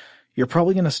 you're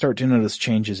probably going to start to notice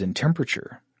changes in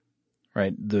temperature,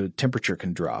 right? The temperature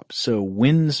can drop. So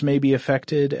winds may be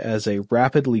affected, as a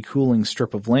rapidly cooling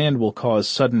strip of land will cause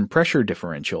sudden pressure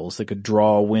differentials that could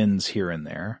draw winds here and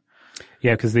there.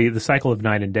 Yeah, because the cycle of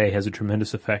night and day has a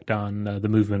tremendous effect on the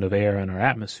movement of air in our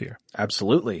atmosphere.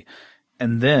 Absolutely.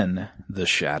 And then the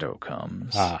shadow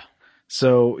comes.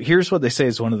 So here's what they say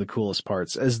is one of the coolest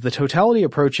parts. As the totality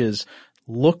approaches,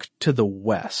 look to the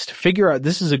west. Figure out,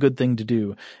 this is a good thing to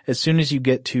do. As soon as you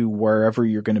get to wherever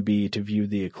you're going to be to view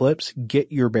the eclipse,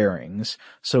 get your bearings.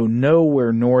 So know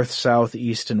where north, south,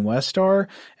 east, and west are.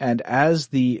 And as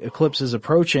the eclipse is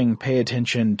approaching, pay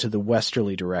attention to the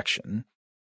westerly direction.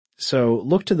 So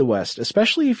look to the west,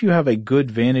 especially if you have a good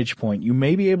vantage point. You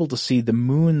may be able to see the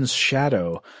moon's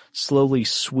shadow slowly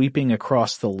sweeping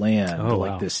across the land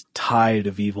like this tide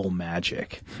of evil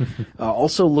magic.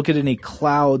 Also look at any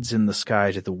clouds in the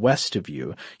sky to the west of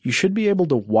you. You should be able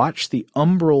to watch the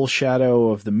umbral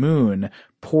shadow of the moon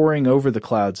pouring over the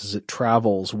clouds as it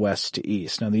travels west to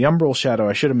east. Now, the umbral shadow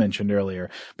I should have mentioned earlier,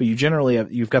 but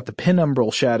you've got the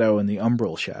penumbral shadow and the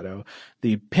umbral shadow.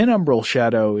 The penumbral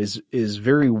shadow is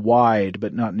very wide,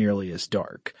 but not nearly as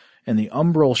dark. And the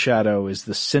umbral shadow is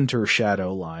the center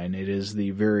shadow line. It is the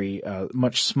very,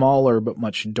 much smaller, but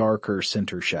much darker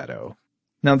center shadow.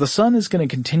 Now, the sun is going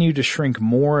to continue to shrink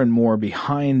more and more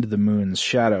behind the moon's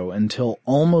shadow until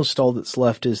almost all that's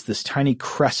left is this tiny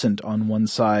crescent on one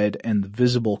side and the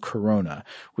visible corona,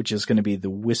 which is going to be the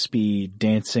wispy,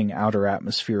 dancing outer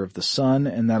atmosphere of the sun,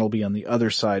 and that'll be on the other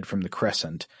side from the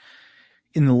crescent.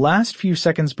 In the last few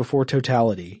seconds before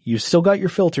totality, you've still got your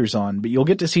filters on, but you'll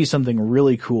get to see something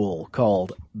really cool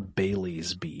called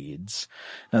Bailey's beads.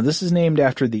 Now, this is named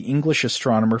after the English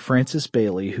astronomer Francis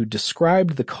Bailey, who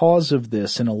described the cause of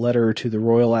this in a letter to the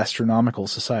Royal Astronomical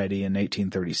Society in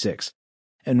 1836.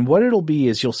 And what it'll be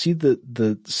is you'll see the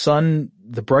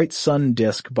bright sun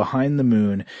disk behind the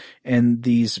moon, and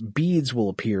these beads will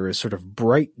appear as sort of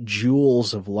bright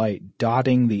jewels of light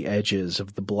dotting the edges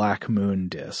of the black moon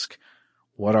disk.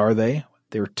 What are they?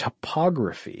 They're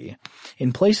topography.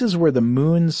 In places where the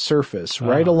moon's surface,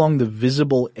 right along the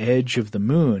visible edge of the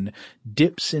moon,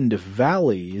 dips into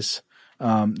valleys,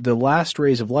 the last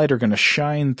rays of light are going to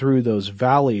shine through those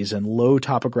valleys and low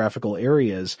topographical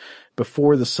areas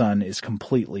before the sun is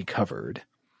completely covered.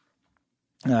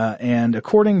 And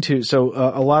according to,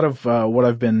 a lot of what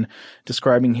I've been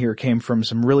describing here came from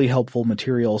some really helpful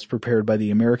materials prepared by the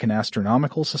American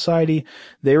Astronomical Society.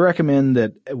 They recommend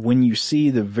that when you see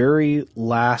the very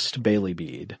last Bailey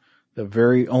bead, the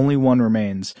very only one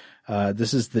remains,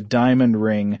 this is the diamond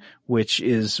ring, which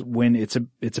is when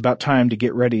it's about time to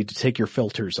get ready to take your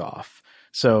filters off.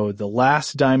 So the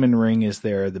last diamond ring is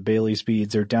there, the Bailey's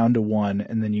beads are down to 1,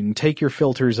 and then you can take your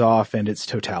filters off and it's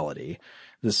totality.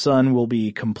 The sun will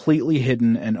be completely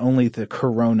hidden and only the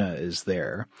corona is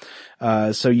there.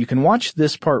 So you can watch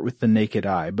this part with the naked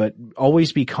eye, but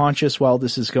always be conscious while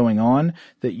this is going on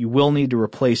that you will need to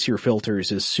replace your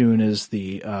filters as soon as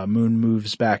the moon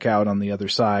moves back out on the other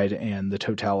side and the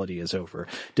totality is over.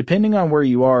 Depending on where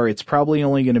you are, it's probably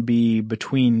only going to be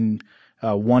between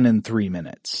 1 and 3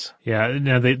 minutes. Yeah.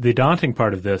 Now the daunting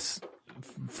part of this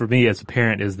for me as a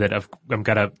parent is that I've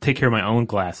got to take care of my own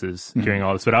glasses during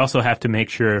all this, but I also have to make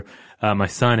sure my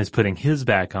son is putting his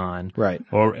back on, right,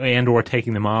 or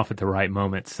taking them off at the right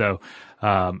moment. So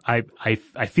I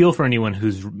feel for anyone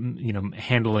who's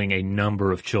handling a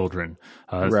number of children,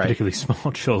 particularly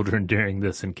small children during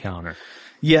this encounter.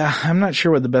 Yeah, I'm not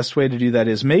sure what the best way to do that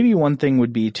is. Maybe one thing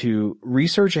would be to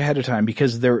research ahead of time,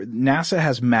 because NASA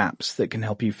has maps that can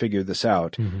help you figure this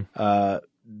out.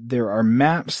 There are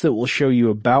maps that will show you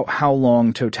about how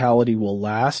long totality will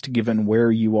last given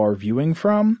where you are viewing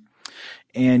from.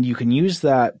 And you can use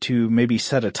that to maybe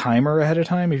set a timer ahead of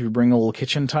time if you bring a little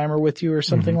kitchen timer with you or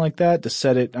something like that, to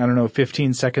set it,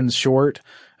 15 seconds short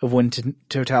of when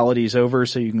totality is over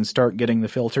so you can start getting the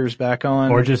filters back on.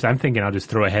 Or I'm thinking I'll just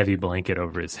throw a heavy blanket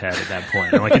over his head at that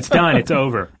point. I'm like, it's done, it's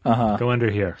over. Go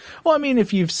under here. Well, I mean,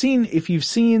 if you've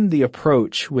seen the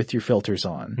approach with your filters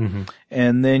on,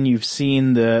 and then you've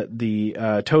seen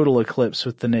the total eclipse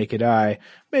with the naked eye,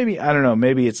 maybe, I don't know,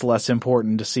 maybe it's less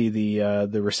important to see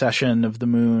the recession of the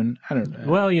moon. I don't know.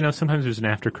 Well, sometimes there's an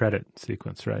after credit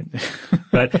sequence, right?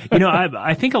 But,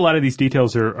 I think a lot of these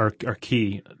details are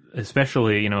key,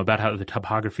 especially, about how the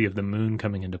topography of the moon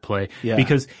coming into play. Yeah.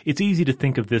 Because it's easy to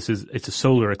think of this as it's a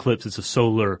solar eclipse, it's a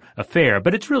solar affair,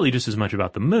 but it's really just as much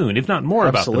about the moon, if not more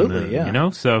about the moon, yeah.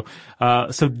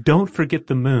 So don't forget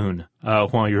the moon,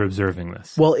 while you're observing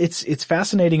this. Well, it's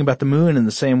fascinating about the moon in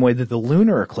the same way that the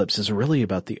lunar eclipse is really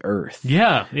about the Earth.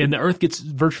 Yeah, and the Earth gets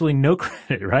virtually no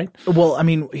credit, right? Well, I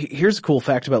mean, here's a cool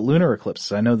fact about lunar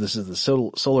eclipses. I know this is the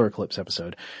solar eclipse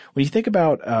episode. When you think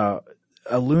about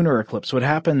a lunar eclipse, what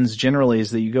happens generally is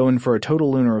that you go in for a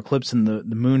total lunar eclipse and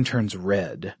the moon turns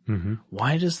red.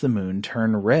 Why does the moon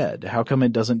turn red? How come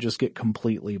it doesn't just get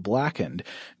completely blackened?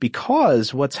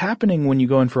 Because what's happening when you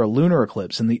go in for a lunar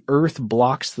eclipse and the Earth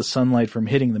blocks the sunlight from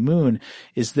hitting the moon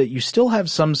is that you still have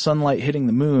some sunlight hitting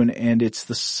the moon, and it's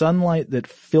the sunlight that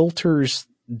filters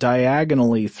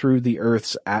diagonally through the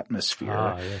Earth's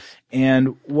atmosphere. Yes.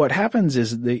 And what happens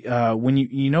is when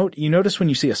you notice when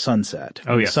you see a sunset,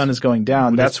 the sun is going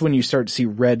down, that's when you start to see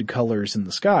red colors in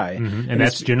the sky. And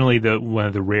that's generally one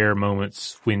of the rare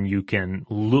moments when you can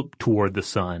look toward the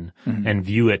sun and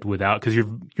view it because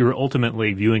you're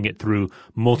ultimately viewing it through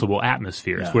multiple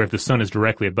atmospheres, where if the sun is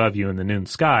directly above you in the noon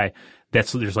sky,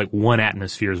 there's like one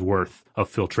atmosphere's worth of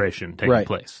filtration taking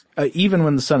place. Even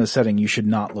when the sun is setting, you should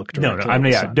not look directly at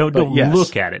the sun. Don't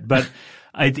look at it, but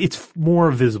it's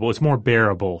more visible, it's more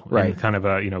bearable in kind of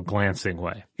a, glancing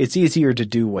way. It's easier to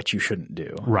do what you shouldn't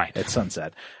do at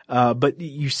sunset. But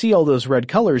you see all those red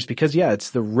colors because,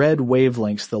 it's the red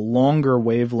wavelengths, the longer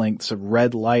wavelengths of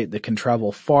red light that can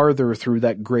travel farther through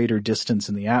that greater distance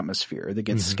in the atmosphere that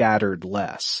gets scattered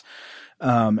less.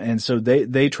 And so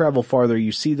they travel farther.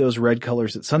 You see those red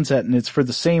colors at sunset, and it's for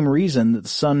the same reason that the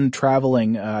sun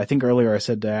traveling, I think earlier I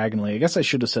said diagonally. I guess I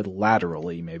should have said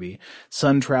laterally, maybe.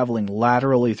 Sun traveling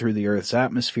laterally through the Earth's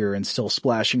atmosphere and still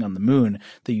splashing on the moon,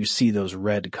 that you see those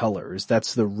red colors.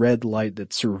 That's the red light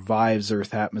that survives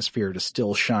Earth's atmosphere to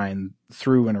still shine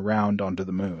through and around onto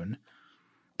the moon.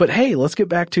 But hey, let's get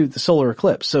back to the solar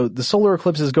eclipse. So the solar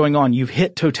eclipse is going on. You've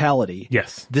hit totality.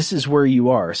 Yes. This is where you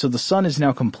are. So the sun is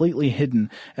now completely hidden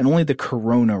and only the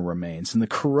corona remains. And the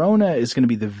corona is going to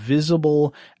be the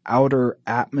visible outer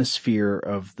atmosphere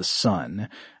of the sun.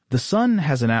 The sun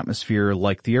has an atmosphere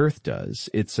like the Earth does.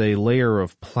 It's a layer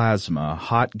of plasma,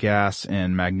 hot gas,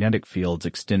 and magnetic fields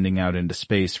extending out into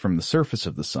space from the surface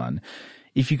of the sun.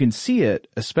 If you can see it,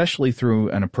 especially through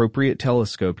an appropriate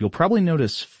telescope, you'll probably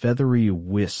notice feathery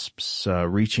wisps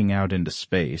reaching out into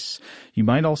space. You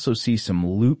might also see some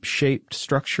loop-shaped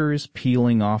structures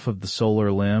peeling off of the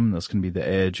solar limb. That's going to be the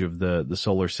edge of the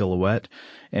solar silhouette.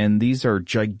 And these are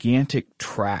gigantic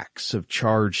tracts of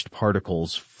charged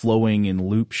particles flowing in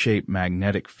loop-shaped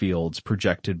magnetic fields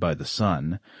projected by the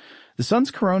sun. The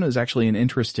sun's corona is actually an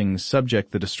interesting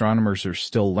subject that astronomers are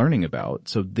still learning about.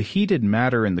 So the heated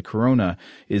matter in the corona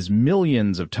is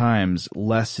millions of times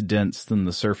less dense than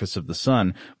the surface of the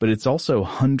sun, but it's also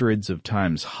hundreds of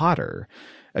times hotter.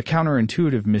 A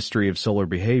counterintuitive mystery of solar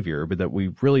behavior, but that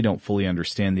we really don't fully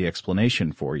understand the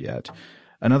explanation for yet.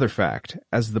 Another fact,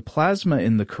 as the plasma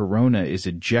in the corona is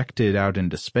ejected out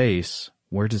into space,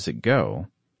 where does it go?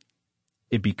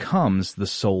 It becomes the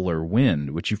solar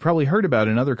wind, which you've probably heard about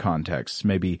in other contexts,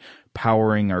 maybe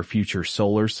powering our future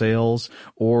solar sails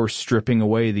or stripping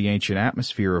away the ancient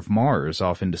atmosphere of Mars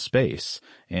off into space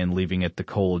and leaving it the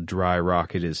cold, dry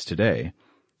rock it is today.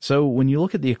 So when you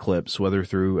look at the eclipse, whether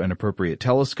through an appropriate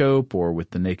telescope or with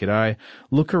the naked eye,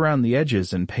 look around the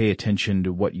edges and pay attention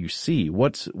to what you see.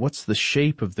 What's the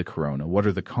shape of the corona? What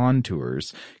are the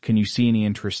contours? Can you see any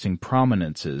interesting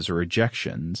prominences or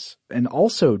ejections? And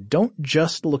also, don't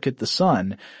just look at the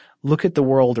sun. Look at the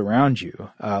world around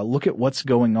you. Look at what's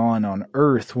going on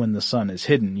Earth when the sun is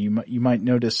hidden. You might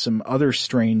notice some other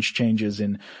strange changes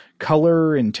in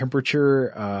color and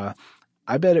temperature.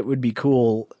 I bet it would be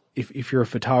cool if you're a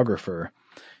photographer.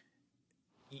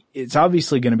 It's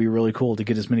obviously going to be really cool to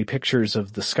get as many pictures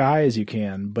of the sky as you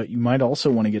can, but you might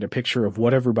also want to get a picture of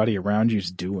what everybody around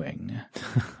you's doing.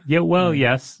 Yeah, well,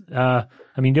 yes. I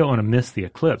mean, you don't want to miss the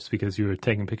eclipse because you were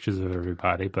taking pictures of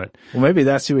everybody, but... Well, maybe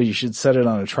that's the way you should set it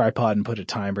on a tripod and put a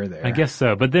timer there. I guess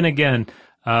so. But then again,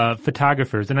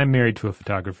 photographers, and I'm married to a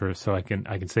photographer, so I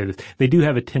can say this. They do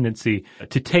have a tendency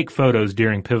to take photos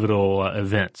during pivotal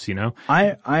events, you know?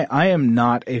 I am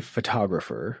not a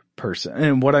photographer person.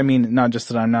 And what I mean, not just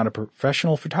that I'm not a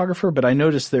professional photographer, but I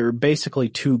notice there are basically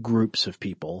two groups of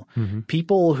people. Mm-hmm.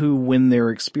 People who, when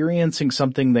they're experiencing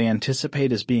something they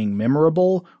anticipate as being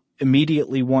memorable,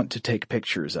 immediately want to take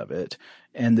pictures of it.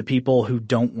 And the people who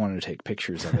don't want to take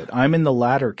pictures of it. I'm in the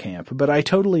latter camp, but I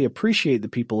totally appreciate the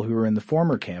people who are in the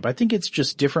former camp. I think it's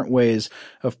just different ways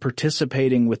of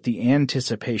participating with the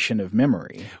anticipation of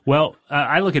memory. Well,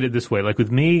 I look at it this way. Like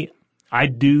with me, I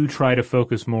do try to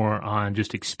focus more on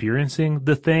just experiencing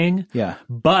the thing. Yeah.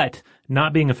 But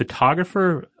not being a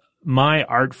photographer, my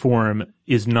art form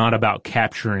is not about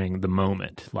capturing the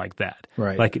moment like that.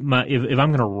 Right. Like if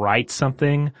I'm going to write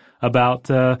something about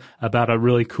a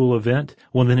really cool event,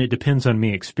 well, then it depends on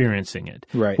me experiencing it.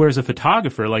 Right. Whereas a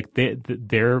photographer, like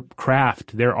their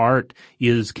craft, their art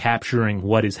is capturing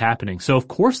what is happening. So of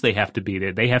course they have to be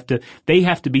there. They have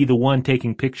to be the one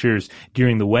taking pictures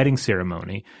during the wedding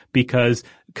ceremony because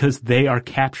they are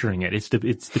capturing it. It's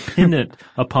dependent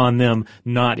upon them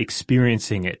not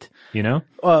experiencing it, you know?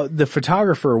 The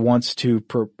photographer wants to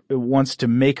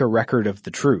make a record of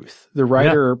the truth. The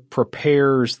writer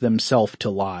prepares themselves to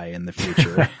lie in the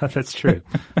future. That's true.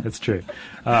 That's true.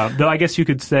 Though I guess you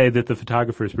could say that the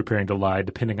photographer is preparing to lie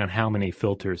depending on how many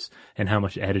filters and how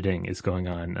much editing is going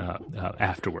on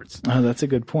afterwards. Oh, that's a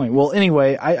good point. Well,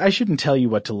 anyway, I shouldn't tell you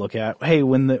what to look at. Hey,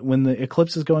 when the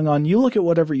eclipse is going on, you look at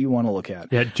whatever you want to look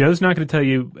at. Yeah, Joe's not going to tell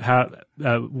you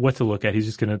what to look at. He's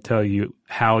just going to tell you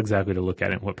how exactly to look at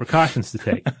it and what precautions to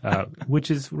take,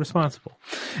 which is responsible.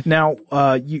 Now,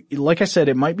 like I said,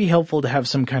 it might be helpful to have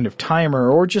some kind of timer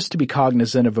or just to be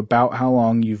cognizant of about how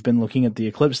long you've been looking at the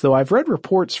eclipse, though I've read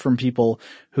reports from people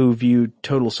who view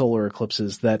total solar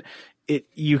eclipses that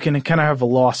you can kind of have a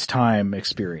lost time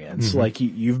experience. Mm-hmm. Like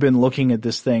you've been looking at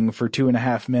this thing for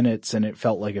 2.5 minutes and it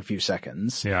felt like a few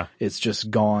seconds. Yeah. It's just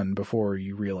gone before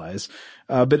you realize.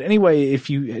 But anyway, if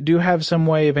you do have some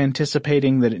way of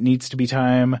anticipating that it needs to be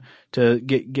time to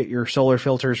get your solar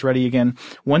filters ready again,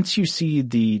 once you see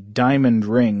the diamond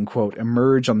ring, quote,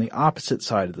 emerge on the opposite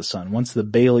side of the sun, once the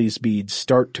Bailey's beads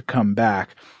start to come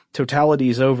back, totality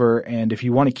is over, and if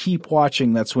you want to keep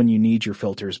watching, that's when you need your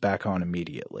filters back on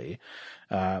immediately.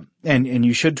 And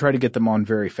you should try to get them on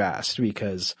very fast,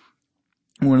 because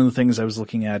one of the things I was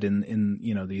looking at in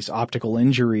these optical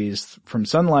injuries from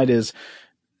sunlight is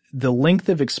the length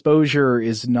of exposure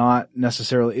is not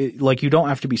necessarily, like you don't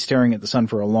have to be staring at the sun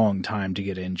for a long time to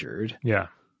get injured. Yeah.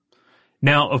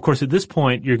 Now, of course, at this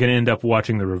point, you're going to end up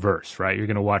watching the reverse, right? You're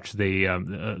going to watch the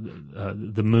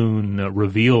moon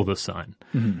reveal the sun.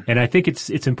 Mm-hmm. And I think it's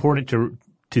important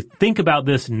to think about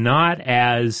this not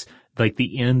as like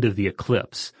the end of the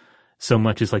eclipse so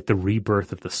much as like the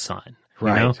rebirth of the sun.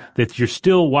 Right. You know, that you're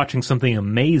still watching something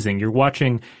amazing. You're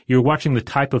watching the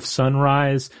type of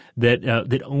sunrise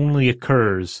that only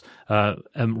occurs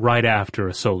right after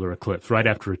a solar eclipse, right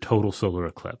after a total solar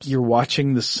eclipse. You're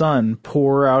watching the sun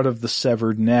pour out of the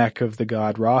severed neck of the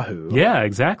god Rahu. Yeah,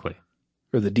 exactly.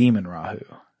 Or the demon Rahu.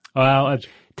 Well,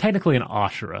 technically an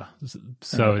Ashura,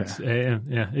 so okay.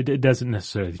 It's it doesn't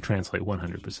necessarily translate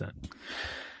 100%.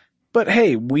 But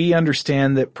hey, we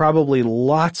understand that probably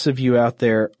lots of you out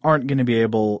there aren't going to be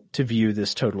able to view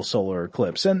this total solar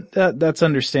eclipse, and that's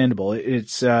understandable.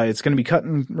 It's going to be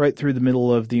cutting right through the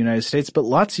middle of the United States, but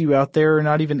lots of you out there are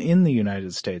not even in the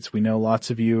United States. We know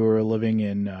lots of you are living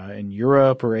in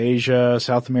Europe or Asia,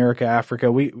 South America,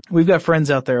 Africa. We've got friends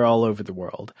out there all over the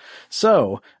world.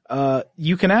 So,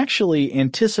 you can actually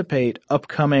anticipate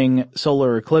upcoming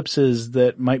solar eclipses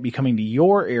that might be coming to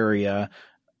your area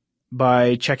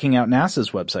by checking out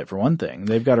NASA's website, for one thing.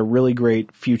 They've got a really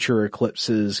great future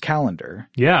eclipses calendar.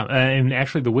 Yeah, and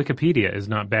actually the Wikipedia is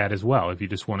not bad as well if you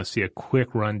just want to see a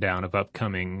quick rundown of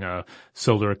upcoming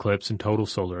solar eclipse and total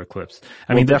solar eclipse.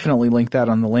 We'll definitely link that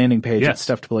on the landing page yes.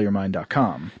 at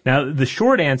stufftoblowyourmind.com. Now, the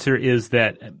short answer is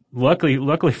that luckily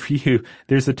for you,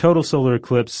 there's a total solar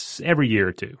eclipse every year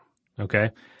or two,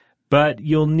 okay? But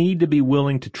you'll need to be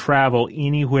willing to travel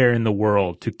anywhere in the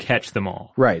world to catch them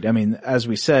all. Right. I mean, as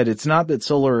we said, it's not that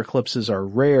solar eclipses are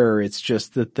rare. It's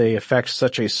just that they affect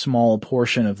such a small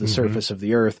portion of the surface of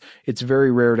the Earth. It's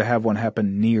very rare to have one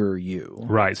happen near you.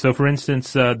 Right. So, for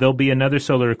instance, there'll be another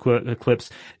solar eclipse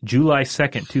July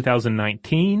 2nd,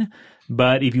 2019.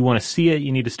 But if you want to see it,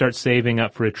 you need to start saving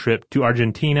up for a trip to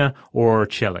Argentina or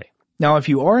Chile. Now, if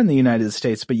you are in the United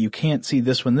States, but you can't see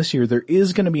this one this year, there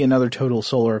is going to be another total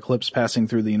solar eclipse passing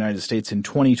through the United States in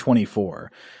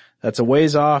 2024. That's a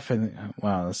ways off, and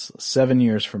wow, that's 7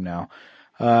 years from now.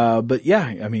 But yeah,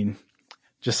 I mean,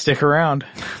 just stick around.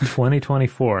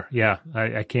 2024. Yeah,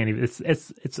 I can't even.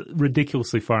 It's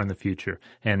ridiculously far in the future,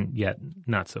 and yet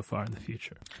not so far in the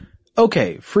future.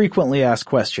 Okay, frequently asked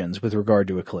questions with regard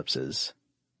to eclipses.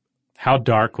 How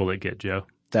dark will it get, Joe?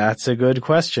 That's a good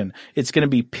question. It's going to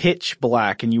be pitch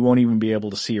black and you won't even be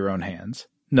able to see your own hands.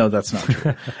 No, that's not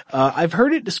true. I've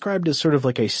heard it described as sort of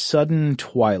like a sudden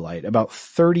twilight, about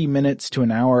 30 minutes to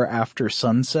an hour after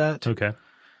sunset. Okay.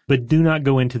 But do not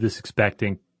go into this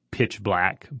expecting pitch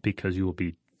black because you will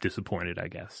be disappointed, I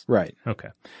guess. Right. Okay.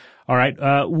 All right.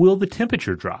 Will the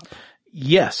temperature drop?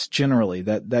 Yes, generally.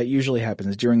 That usually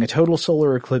happens. During a total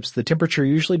solar eclipse, the temperature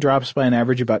usually drops by an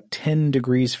average about 10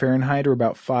 degrees Fahrenheit or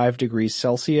about 5 degrees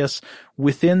Celsius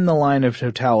within the line of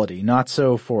totality. Not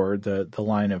so for the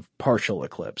line of partial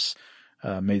eclipse.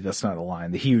 Maybe that's not a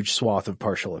line, the huge swath of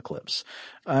partial eclipse.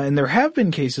 And there have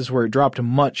been cases where it dropped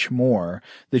much more.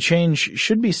 The change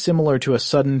should be similar to a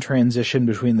sudden transition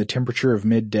between the temperature of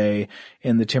midday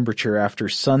and the temperature after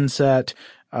sunset.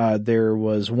 There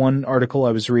was one article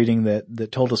I was reading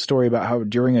that told a story about how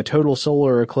during a total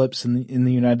solar eclipse in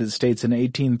the United States in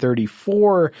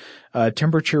 1834,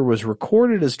 temperature was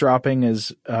recorded as dropping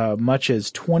as much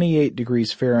as 28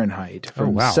 degrees Fahrenheit,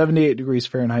 from 78 degrees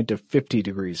Fahrenheit to 50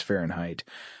 degrees Fahrenheit,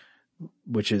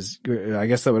 which is, I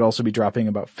guess that would also be dropping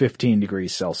about 15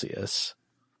 degrees Celsius.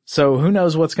 So who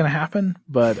knows what's going to happen,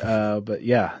 but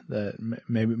yeah,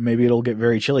 maybe it'll get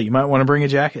very chilly. You might want to bring a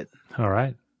jacket. All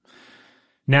right.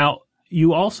 Now,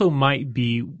 you also might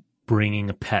be bringing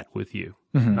a pet with you.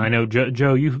 Mm-hmm. I know,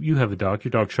 Joe, you have a dog.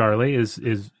 Your dog Charlie is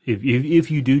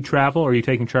if you do travel, are you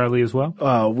taking Charlie as well?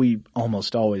 We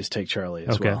almost always take Charlie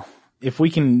as well. If we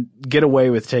can get away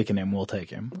with taking him, we'll take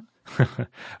him. All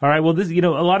right. Well,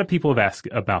 a lot of people have asked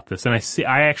about this, and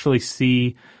I actually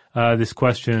see this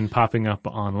question popping up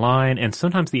online, and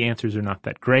sometimes the answers are not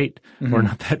that great or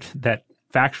not that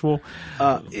factual.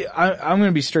 I'm going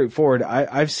to be straightforward.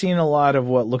 I've seen a lot of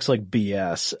what looks like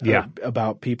BS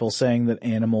about people saying that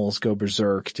animals go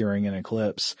berserk during an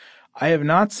eclipse. I have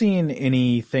not seen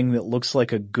anything that looks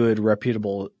like a good,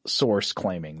 reputable source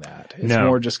claiming that. It's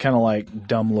more just kind of like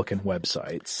dumb-looking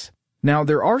websites. Now,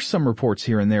 there are some reports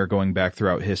here and there going back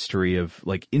throughout history of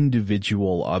like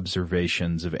individual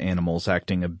observations of animals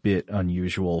acting a bit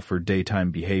unusual for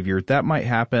daytime behavior. That might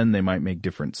happen. They might make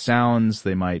different sounds.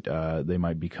 They might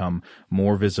become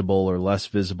more visible or less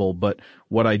visible. But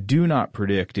what I do not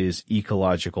predict is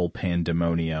ecological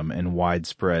pandemonium and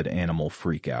widespread animal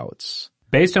freakouts.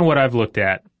 Based on what I've looked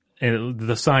at, and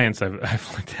the science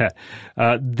I've looked at,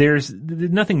 there's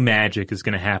nothing magic is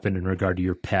going to happen in regard to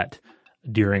your pet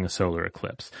during a solar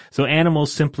eclipse. So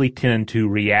animals simply tend to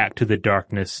react to the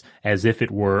darkness as if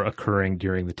it were occurring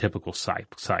during the typical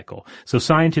cycle. So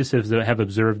scientists have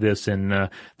observed this in the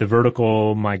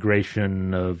vertical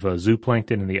migration of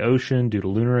zooplankton in the ocean due to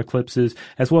lunar eclipses,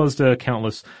 as well as to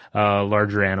countless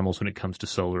larger animals when it comes to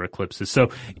solar eclipses.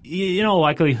 So, in all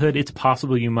likelihood, it's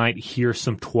possible you might hear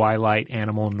some twilight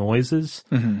animal noises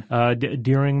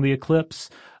during the eclipse.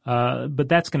 But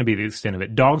that's going to be the extent of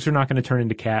it. Dogs are not going to turn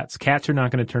into cats. Cats are not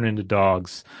going to turn into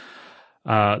dogs.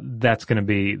 That's going to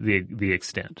be the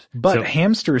extent. But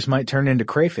hamsters might turn into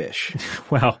crayfish.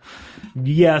 Well,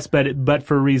 yes, but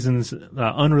for reasons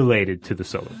unrelated to the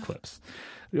solar eclipse.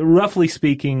 Roughly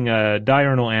speaking,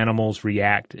 diurnal animals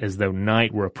react as though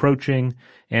night were approaching,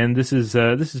 and this is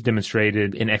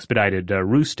demonstrated in expedited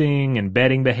roosting and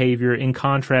bedding behavior. In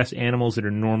contrast, animals that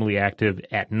are normally active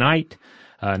at night,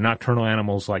 nocturnal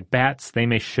animals like bats, they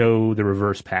may show the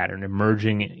reverse pattern,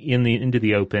 emerging into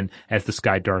the open as the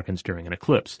sky darkens during an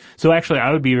eclipse. So actually,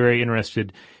 I would be very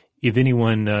interested if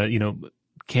anyone,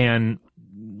 can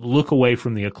look away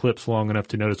from the eclipse long enough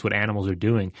to notice what animals are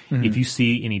doing. Mm-hmm. If you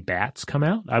see any bats come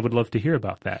out, I would love to hear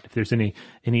about that. If there's any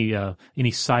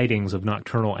sightings of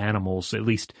nocturnal animals, at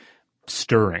least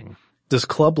stirring. Does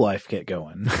club life get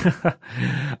going?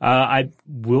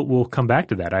 We'll come back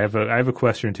to that. I have a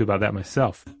question or two about that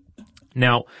myself.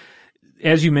 Now,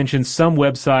 as you mentioned, some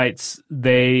websites,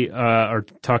 they are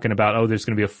talking about, there's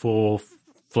going to be a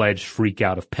full-fledged freak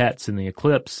out of pets in the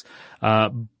eclipse.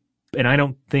 And I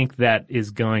don't think that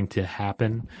is going to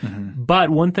happen. Mm-hmm. But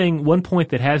one point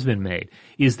that has been made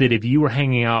is that if you were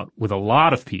hanging out with a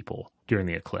lot of people during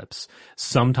the eclipse,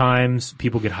 sometimes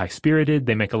people get high-spirited,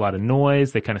 they make a lot of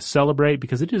noise, they kind of celebrate,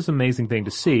 because it is an amazing thing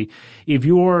to see. If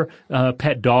your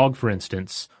pet dog, for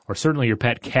instance, or certainly your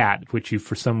pet cat, which you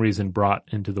for some reason brought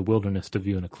into the wilderness to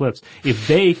view an eclipse, if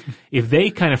they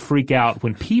kind of freak out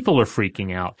when people are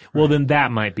freaking out, well, then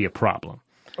that might be a problem.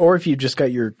 Or if you just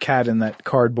got your cat in that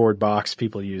cardboard box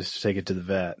people use to take it to the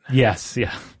vet. Yes,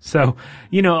 yeah. So,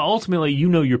 ultimately,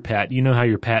 your pet. You know how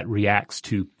your pet reacts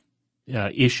to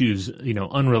issues,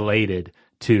 unrelated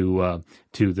to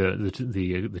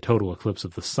the total eclipse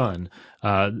of the sun.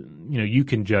 You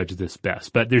can judge this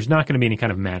best, but there's not going to be any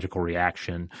kind of magical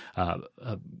reaction,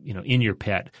 in your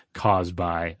pet caused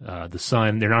by the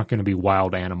sun. They're not going to be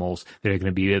wild animals. They're going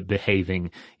to be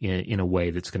behaving in a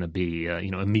way that's going to be,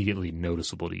 immediately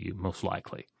noticeable to you, most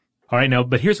likely. All right, now,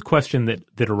 but here's a question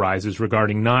that arises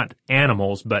regarding not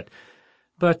animals, but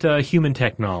human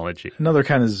technology. Another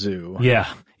kind of zoo.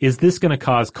 Yeah. Is this going to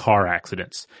cause car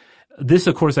accidents? This,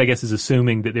 of course, I guess is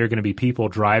assuming that there are going to be people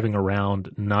driving around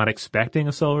not expecting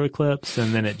a solar eclipse,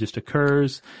 and then it just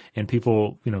occurs, and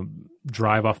people,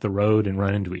 drive off the road and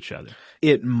run into each other.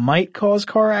 It might cause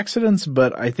car accidents,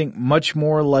 but I think much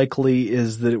more likely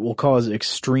is that it will cause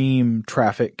extreme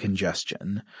traffic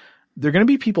congestion. There are going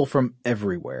to be people from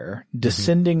everywhere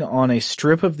descending on a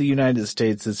strip of the United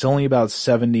States that's only about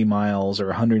 70 miles or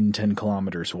 110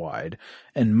 kilometers wide.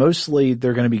 And mostly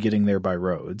they're going to be getting there by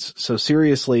roads. So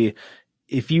seriously,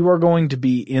 if you are going to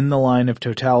be in the line of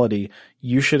totality,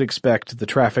 you should expect the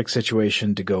traffic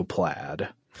situation to go plaid.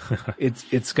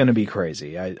 It's going to be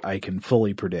crazy. I can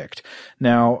fully predict.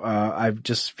 Now, I've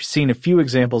just seen a few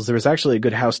examples. There was actually a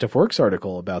good How Stuff Works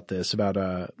article about this, about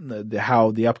how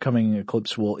the upcoming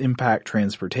eclipse will impact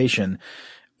transportation.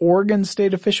 Oregon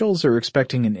state officials are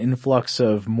expecting an influx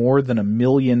of more than 1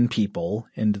 million people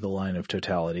into the line of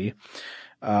totality.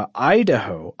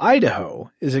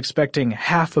 Idaho is expecting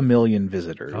 500,000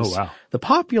 visitors. Oh, wow. The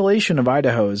population of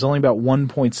Idaho is only about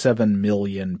 1.7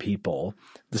 million people.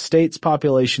 The state's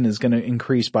population is going to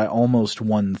increase by almost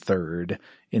 1/3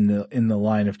 in the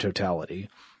line of totality.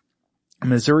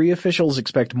 Missouri officials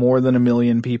expect more than 1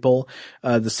 million people.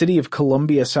 The city of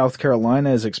Columbia, South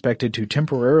Carolina is expected to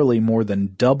temporarily more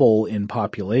than double in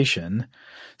population.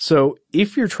 So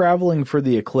if you're traveling for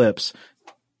the eclipse,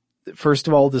 first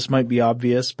of all, this might be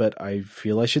obvious, but I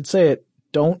feel I should say it.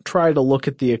 Don't try to look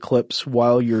at the eclipse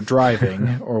while you're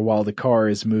driving or while the car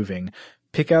is moving.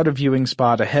 Pick out a viewing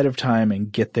spot ahead of time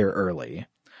and get there early.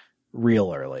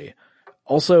 Real early.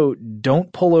 Also,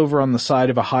 don't pull over on the side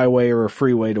of a highway or a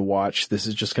freeway to watch. This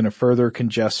is just going to further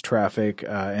congest traffic,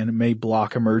 and it may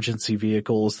block emergency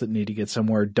vehicles that need to get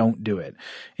somewhere. Don't do it.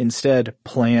 Instead,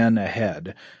 plan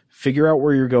ahead. Figure out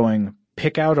where you're going.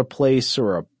 Pick out a place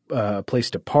or a place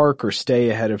to park or stay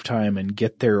ahead of time and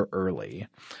get there early.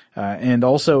 And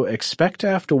also expect to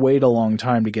have to wait a long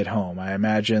time to get home. I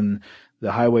imagine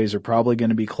The highways are probably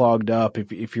going to be clogged up.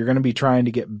 If you're going to be trying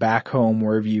to get back home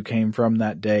wherever you came from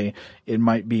that day, it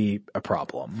might be a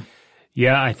problem.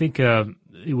 Yeah, I think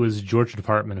it was Georgia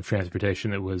Department of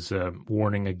Transportation that was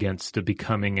warning against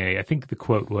becoming I think the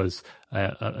quote was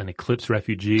an Eclipse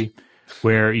refugee,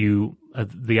 where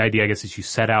the idea, I guess, is you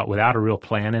set out without a real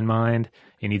plan in mind,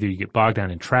 and either you get bogged down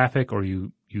in traffic or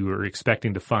you are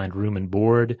expecting to find room and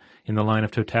board in the line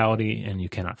of Totality and you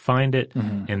cannot find it,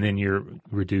 and then you're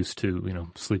reduced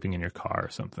to, sleeping in your car or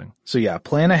something. So yeah,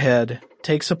 plan ahead,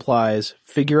 take supplies,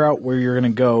 figure out where you're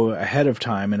going to go ahead of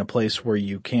time in a place where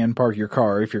you can park your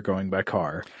car if you're going by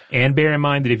car. And bear in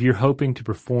mind that if you're hoping to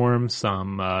perform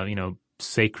some,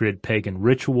 sacred pagan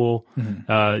ritual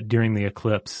during the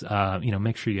eclipse,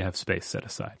 make sure you have space set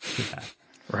aside for that.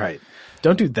 Right.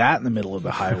 Don't do that in the middle of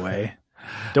the highway.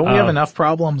 Don't we have enough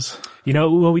problems? We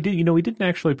didn't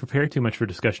actually prepare too much for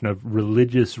discussion of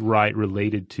religious rite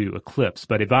related to eclipse.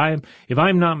 But if I'm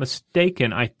not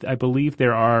mistaken, I believe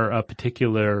there are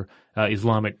particular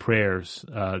Islamic prayers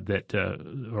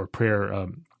or prayer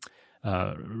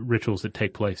rituals that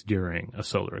take place during a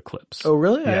solar eclipse. Oh,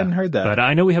 really? Yeah. I hadn't heard that. But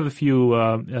I know we have a few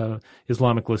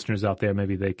Islamic listeners out there.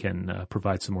 Maybe they can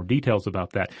provide some more details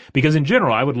about that. Because in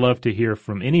general, I would love to hear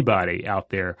from anybody out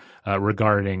there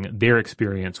regarding their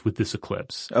experience with this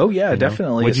eclipse. Oh, yeah,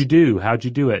 definitely. What'd you do? How'd you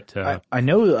do it? I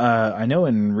know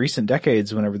in recent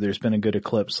decades, whenever there's been a good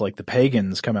eclipse, like the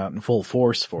pagans come out in full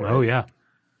force for it. Oh, yeah.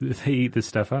 They eat this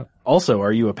stuff up. Also,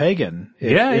 are you a pagan?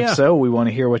 If so, we want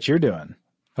to hear what you're doing.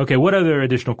 Okay, what other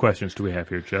additional questions do we have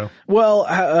here, Joe? Well,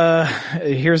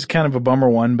 here's kind of a bummer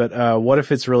one, but what if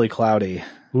it's really cloudy?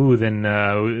 Ooh, then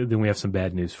we have some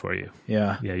bad news for you.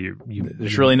 Yeah. Yeah,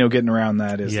 there's really no getting around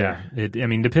that, is there? Yeah,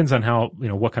 it depends on how,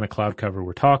 what kind of cloud cover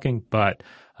we're talking, but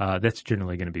that's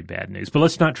generally going to be bad news. But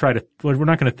let's not we're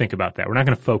not going to think about that. We're not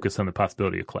going to focus on the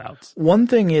possibility of clouds. One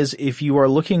thing is, if you are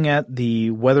looking at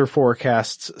the weather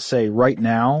forecasts, say right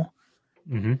now,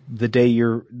 the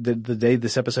day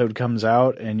this episode comes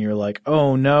out and you're like,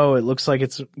 oh no, it looks like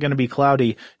it's going to be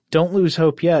cloudy. Don't lose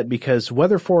hope yet, because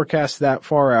weather forecasts that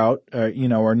far out,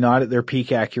 are not at their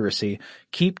peak accuracy.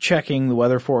 Keep checking the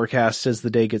weather forecast as the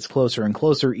day gets closer and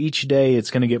closer. Each day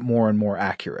it's going to get more and more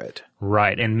accurate.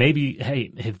 Right. And maybe,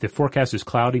 hey, if the forecast is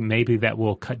cloudy, maybe that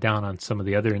will cut down on some of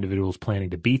the other individuals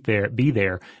planning to be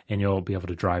there, and you'll be able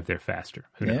to drive there faster.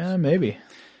 Who knows? Yeah, maybe.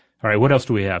 All right, what else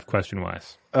do we have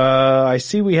question-wise? I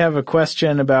see we have a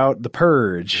question about the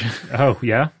purge. Oh,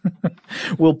 yeah?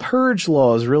 Will purge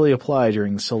laws really apply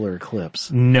during the solar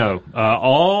eclipse? No.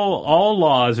 All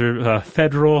laws are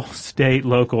federal, state,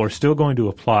 local are still going to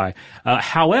apply.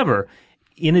 However,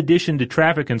 in addition to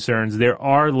traffic concerns, there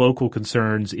are local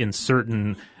concerns in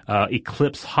certain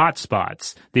eclipse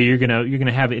hotspots that you're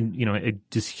gonna have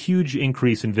this huge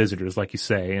increase in visitors, like you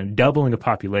say, and doubling of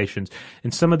populations.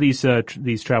 And some of these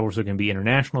travelers are going to be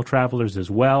international travelers as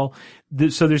well.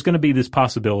 So there's going to be this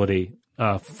possibility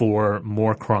for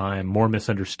more crime, more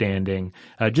misunderstanding,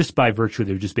 just by virtue of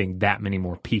there just being that many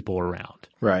more people around.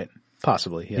 Right.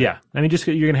 Possibly, yeah. Yeah. I mean, you're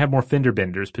going to have more fender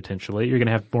benders, potentially. You're going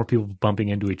to have more people bumping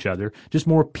into each other. Just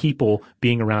more people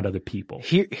being around other people.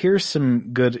 Here's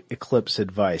some good eclipse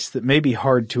advice that may be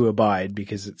hard to abide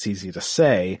because it's easy to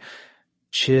say.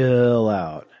 Chill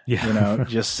out. Yeah.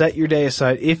 Just set your day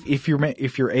aside. If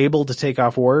you're able to take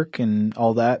off work and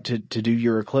all that to do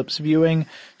your eclipse viewing,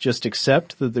 just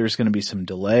accept that there's going to be some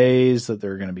delays, that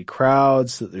there are going to be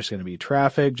crowds, that there's going to be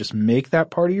traffic. Just make that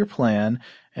part of your plan.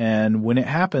 And when it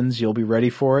happens, you'll be ready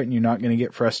for it and you're not going to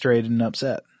get frustrated and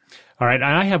upset. All right.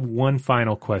 I have one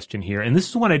final question here, and this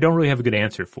is one I don't really have a good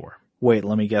answer for. Wait,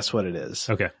 let me guess what it is.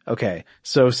 Okay.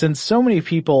 So since so many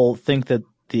people think that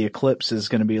the eclipse is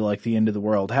going to be like the end of the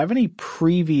world, have any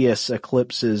previous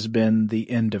eclipses been the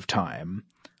end of time?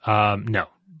 No.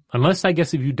 Unless, I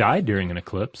guess, if you died during an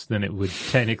eclipse, then it would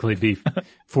technically be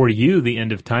for you the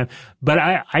end of time. But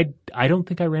I don't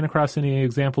think I ran across any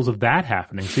examples of that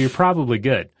happening. So you're probably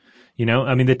good.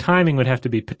 I mean, the timing would have to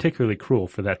be particularly cruel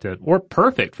for that or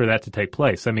perfect for that to take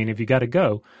place. I mean, if you got to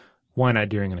go, why not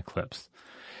during an eclipse?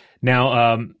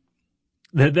 Now,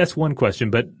 that's one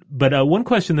question. But one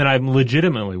question that I'm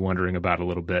legitimately wondering about a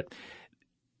little bit.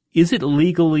 Is it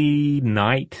legally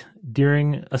night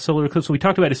during a solar eclipse? So we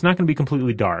talked about it's not going to be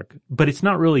completely dark, but it's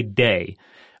not really day.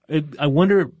 I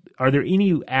wonder, are there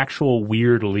any actual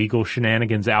weird legal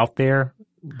shenanigans out there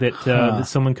that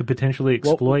someone could potentially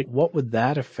exploit? What would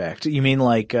that affect? You mean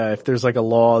like if there's like a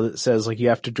law that says like you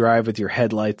have to drive with your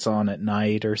headlights on at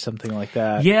night or something like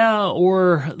that? Yeah,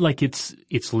 or like it's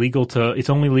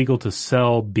only legal to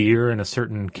sell beer in a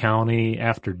certain county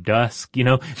after dusk,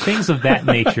 things of that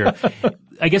nature.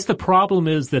 I guess the problem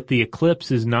is that the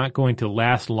eclipse is not going to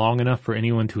last long enough for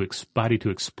anyone to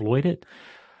exploit it.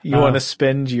 You want to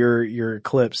spend your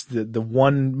eclipse, the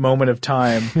one moment of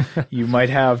time you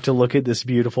might have to look at this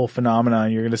beautiful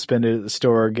phenomenon. You're going to spend it at the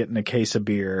store getting a case of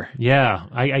beer. Yeah,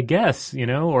 I guess,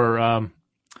 or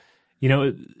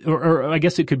I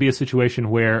guess it could be a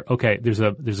situation where, okay, there's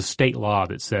a state law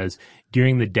that says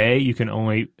during the day you can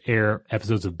only air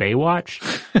episodes of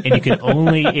Baywatch, and you can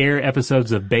only air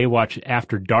episodes of Baywatch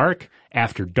after dark.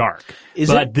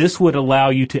 But this would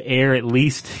allow you to air at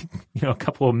least, a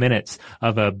couple of minutes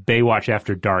of a Baywatch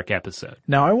after dark episode.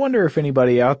 Now, I wonder if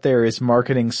anybody out there is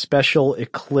marketing special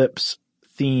Eclipse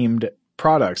themed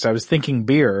products. I was thinking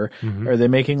beer. Mm-hmm. Are they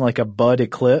making like a Bud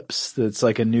Eclipse that's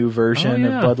like a new version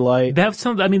of Bud Light?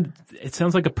 It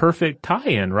sounds like a perfect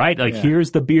tie-in, right? Like,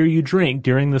 here's the beer you drink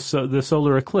during the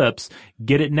solar eclipse.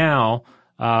 Get it now.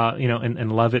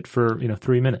 And love it for,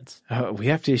 3 minutes. We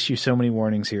have to issue so many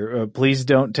warnings here. Please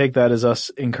don't take that as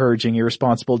us encouraging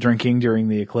irresponsible drinking during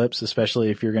the eclipse, especially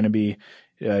if you're going to be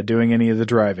doing any of the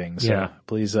driving. So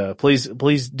please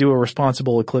do a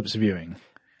responsible eclipse viewing.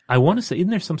 I want to say,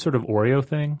 isn't there some sort of Oreo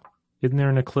thing? Isn't there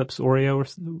an Eclipse Oreo?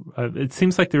 It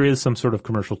seems like there is some sort of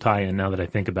commercial tie-in now that I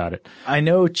think about it. I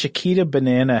know Chiquita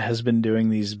Banana has been doing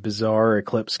these bizarre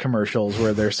Eclipse commercials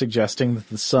where they're suggesting that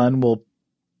the sun will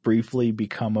briefly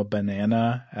become a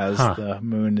banana as the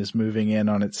moon is moving in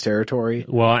on its territory.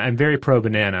 Well, I'm very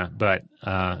pro-banana, but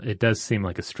it does seem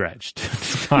like a stretch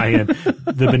to tie in.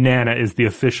 The banana is the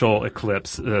official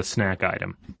Eclipse snack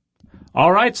item.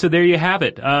 All right, so there you have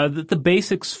it. The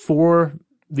basics for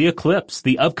the eclipse,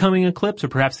 the upcoming eclipse, or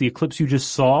perhaps the eclipse you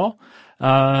just saw.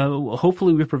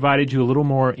 Hopefully we provided you a little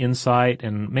more insight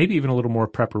and maybe even a little more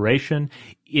preparation.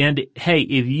 And hey,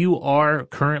 if you are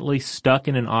currently stuck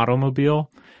in an automobile,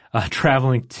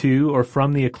 traveling to or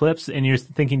from the eclipse, and you're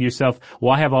thinking to yourself,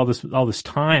 well, I have all this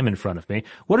time in front of me.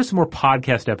 What are some more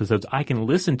podcast episodes I can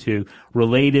listen to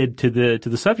related to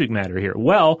the subject matter here?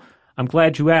 Well, I'm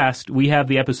glad you asked. We have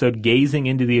the episode Gazing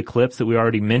into the Eclipse that we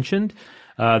already mentioned.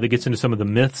 That gets into some of the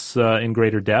myths in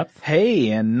greater depth. Hey,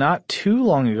 and not too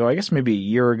long ago, I guess maybe a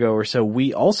year ago or so,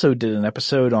 we also did an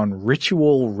episode on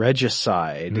ritual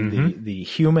regicide, the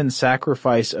human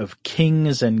sacrifice of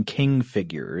kings and king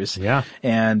figures. Yeah.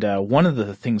 And one of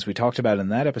the things we talked about in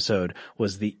that episode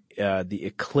was the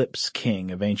eclipse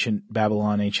king of ancient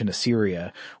Babylon, ancient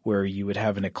Assyria, where you would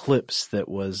have an eclipse that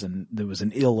was an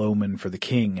ill omen for the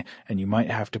king, and you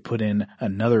might have to put in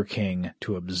another king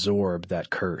to absorb that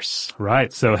curse.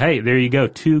 Right. So, hey, there you go.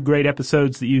 2 great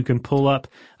episodes that you can pull up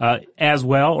as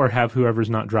well, or have whoever's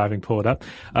not driving pull it up.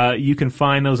 You can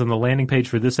find those on the landing page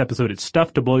for this episode at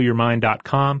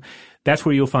stufftoblowyourmind.com. That's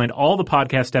where you'll find all the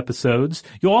podcast episodes.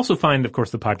 You'll also find, of course,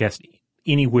 the podcast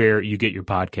anywhere you get your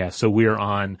podcast. So we're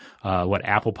on,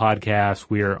 Apple Podcasts,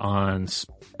 we're on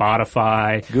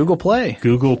Spotify, Google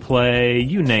Play,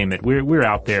 you name it. We're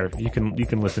out there. You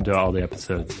can listen to all the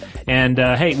episodes. And,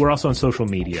 hey, we're also on social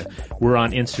media. We're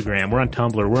on Instagram, we're on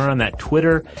Tumblr, we're on that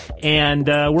Twitter, and,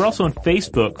 we're also on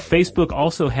Facebook. Facebook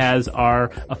also has our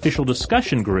official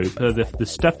discussion group, the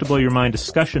Stuff to Blow Your Mind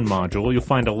discussion module. You'll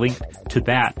find a link to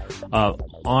that,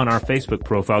 on our Facebook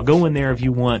profile. Go in there if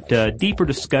you want, deeper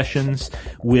discussions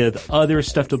with other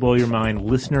Stuff to Blow Your Mind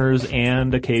listeners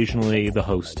and occasionally the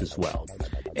host as well.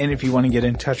 And if you want to get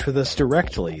in touch with us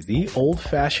directly, the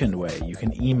old-fashioned way, you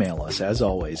can email us, as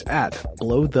always, at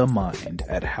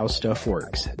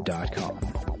blowthemind@howstuffworks.com.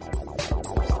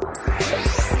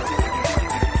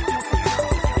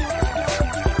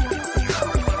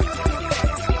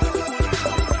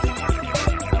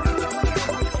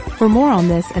 For more on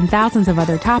this and thousands of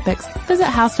other topics, visit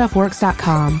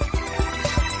howstuffworks.com.